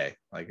FIDE.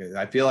 Like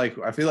I feel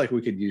like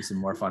we could use some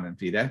more fun in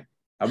FIDE.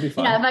 That'd be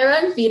fun. Yeah, if I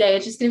run FIDE,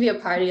 it's just gonna be a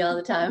party all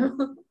the time.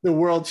 The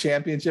World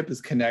Championship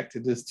is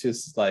connected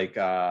just like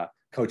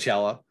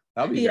Coachella.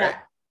 That'd be great.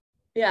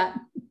 Yeah.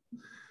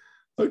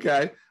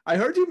 Okay. I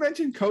heard you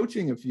mention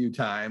coaching a few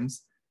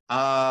times.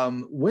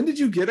 When did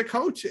you get a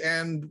coach,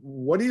 and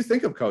what do you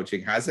think of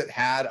coaching? Has it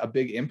had a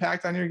big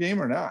impact on your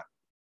game or not?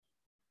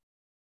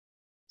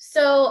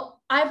 So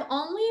I've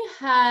only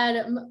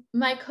had,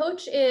 my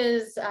coach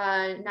is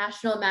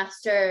National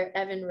Master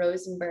Evan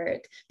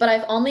Rosenberg, but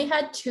I've only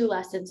had 2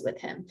 lessons with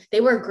him.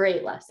 They were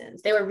great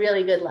lessons. They were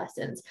really good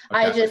lessons.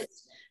 Okay.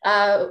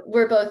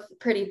 We're both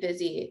pretty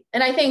busy.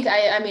 And I think,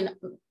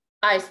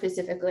 I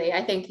specifically,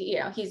 I think,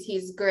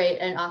 he's great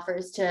and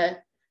offers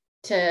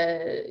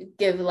to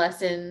give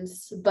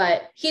lessons,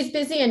 but he's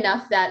busy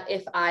enough that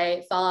if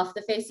I fall off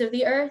the face of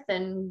the earth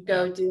and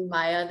go do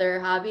my other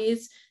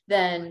hobbies,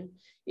 then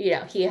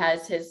he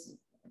has his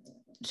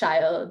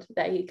child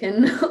that he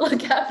can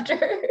look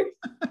after.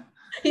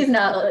 He's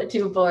not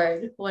too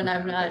bored when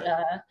I'm not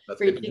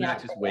reaching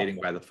out. Just waiting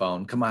by the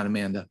phone. Come on,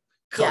 Amanda.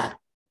 Come on.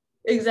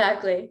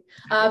 Exactly.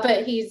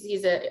 But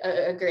he's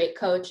a great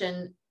coach,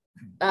 and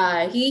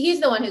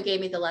he's the one who gave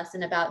me the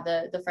lesson about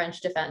the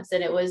French defense,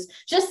 and it was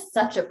just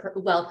such a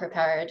well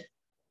prepared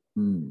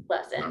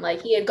lesson.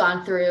 Like he had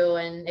gone through,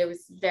 and it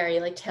was very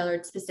like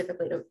tailored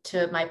specifically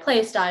to my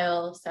play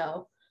style.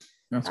 So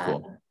that's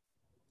cool.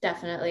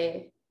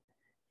 Definitely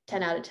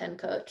 10 out of 10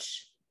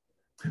 coach.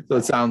 So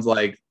it sounds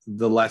like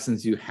the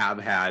lessons you have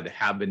had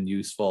have been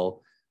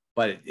useful,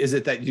 but is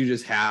it that you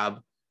just have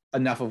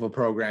enough of a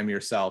program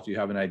yourself? You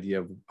have an idea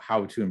of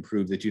how to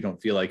improve that you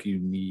don't feel like you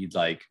need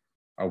like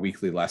a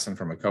weekly lesson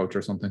from a coach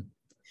or something?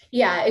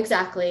 Yeah,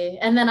 exactly.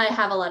 And then I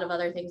have a lot of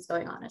other things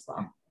going on as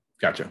well.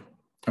 Gotcha.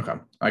 Okay.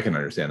 I can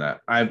understand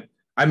that.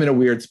 I'm in a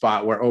weird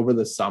spot where over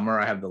the summer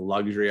I have the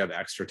luxury of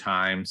extra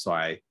time. So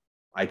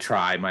I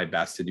try my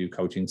best to do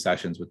coaching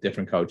sessions with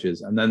different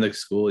coaches. And then the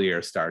school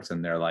year starts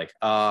and they're like,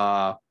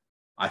 I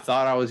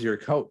thought I was your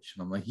coach.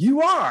 And I'm like,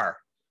 you are,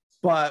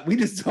 but we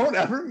just don't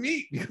ever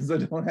meet because I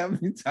don't have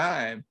any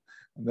time.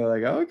 And they're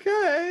like,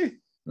 okay.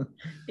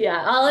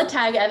 Yeah, I'll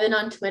tag Evan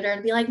on Twitter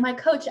and be like, my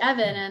coach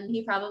Evan. And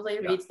he probably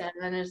reads that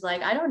and is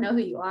like, I don't know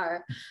who you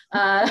are.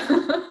 I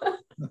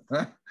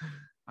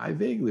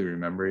vaguely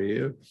remember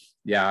you.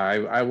 Yeah,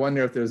 I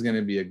wonder if there's going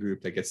to be a group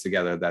that gets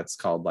together that's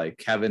called like,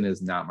 Kevin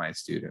is not my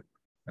student.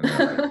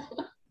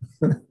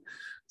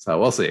 So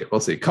we'll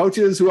see.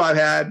 Coaches who I've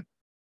had,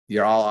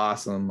 you're all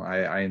awesome.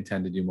 I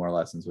intend to do more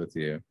lessons with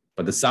you,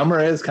 but the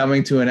summer is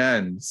coming to an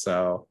end,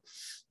 so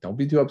don't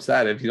be too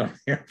upset if you don't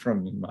hear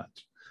from me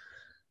much.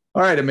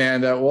 All right,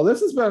 Amanda, well,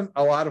 this has been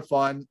a lot of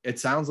fun. It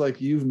sounds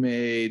like you've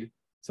made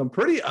some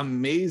pretty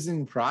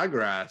amazing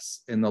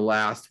progress in the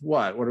last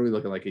what are we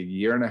looking, like a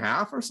year and a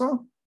half or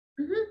so?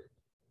 Mm-hmm.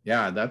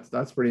 Yeah,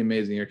 that's pretty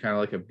amazing. You're kind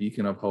of like a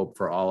beacon of hope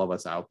for all of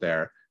us out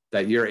there,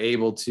 that you're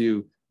able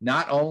to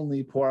not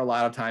only pour a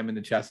lot of time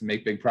into chess and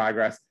make big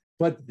progress,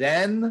 but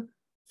then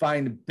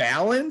find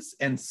balance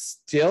and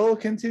still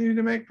continue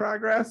to make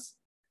progress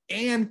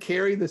and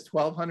carry this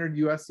 1,200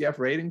 USCF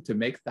rating to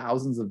make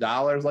thousands of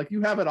dollars. Like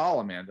you have it all,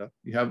 Amanda.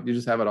 You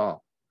just have it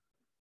all.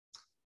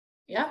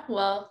 Yeah,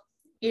 well,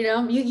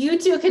 you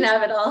too can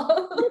have it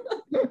all.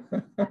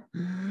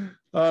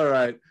 All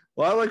right.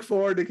 Well, I look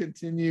forward to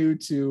continue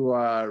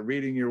to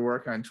reading your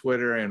work on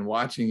Twitter and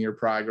watching your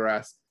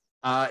progress.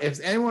 If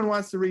anyone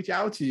wants to reach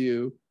out to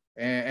you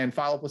and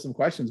follow up with some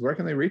questions, where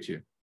can they reach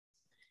you?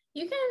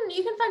 You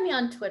can find me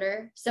on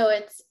Twitter. So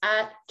it's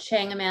at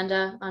Chang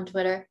Amanda on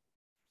Twitter.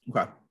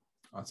 Okay.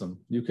 Awesome.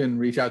 You can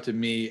reach out to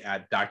me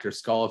at Dr.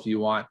 Skull if you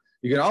want.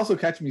 You can also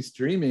catch me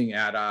streaming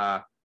at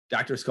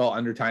Dr. Skull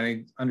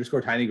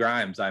 _ Tiny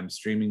Grimes. I'm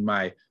streaming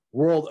my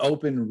World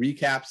Open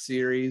recap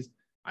series.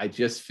 I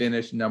just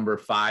finished number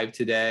 5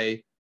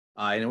 today,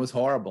 and it was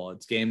horrible.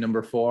 It's game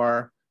number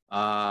 4.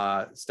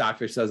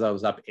 Stockfish says I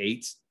was up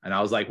 8, and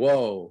I was like,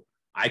 whoa,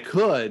 I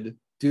could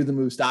do the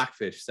move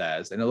Stockfish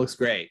says, and it looks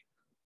great.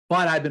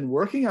 But I've been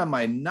working on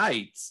my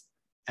knights,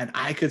 and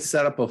I could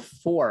set up a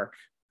fork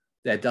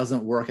that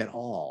doesn't work at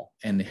all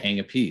and hang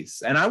a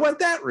piece. And I went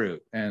that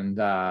route. And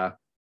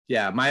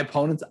my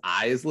opponent's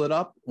eyes lit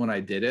up when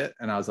I did it.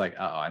 And I was like,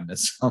 I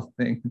missed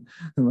something.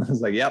 And I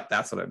was like, yep,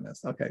 that's what I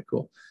missed. Okay,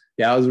 cool.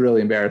 Yeah, it was really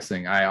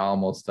embarrassing. I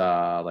almost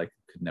could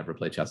never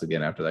play chess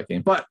again after that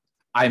game. But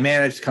I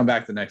managed to come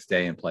back the next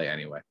day and play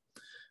anyway.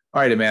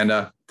 All right,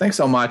 Amanda, thanks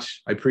so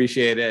much. I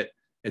appreciate it.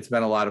 It's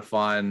been a lot of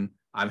fun.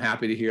 I'm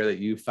happy to hear that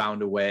you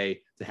found a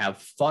way to have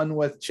fun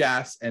with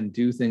chess and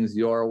do things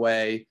your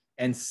way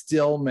and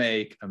still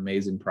make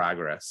amazing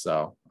progress.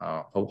 So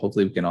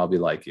hopefully we can all be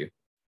like you.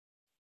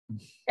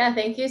 Yeah,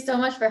 thank you so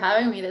much for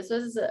having me. This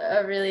was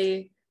a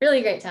really,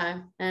 really great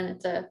time. And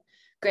it's a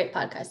great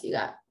podcast you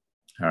got.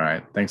 All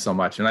right. Thanks so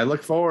much. And I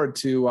look forward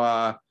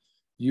to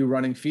you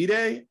running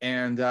FIDE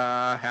and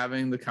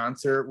having the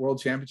Concert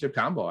World Championship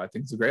combo. I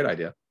think it's a great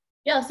idea.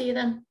 Yeah, I'll see you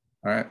then.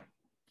 All right.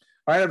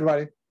 All right,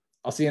 everybody.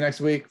 I'll see you next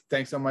week.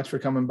 Thanks so much for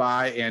coming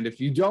by. And if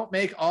you don't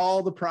make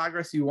all the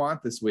progress you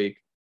want this week,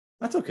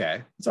 that's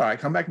okay. It's all right.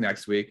 Come back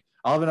next week.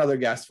 I'll have another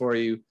guest for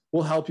you.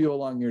 We'll help you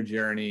along your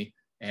journey,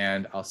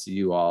 and I'll see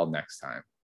you all next time.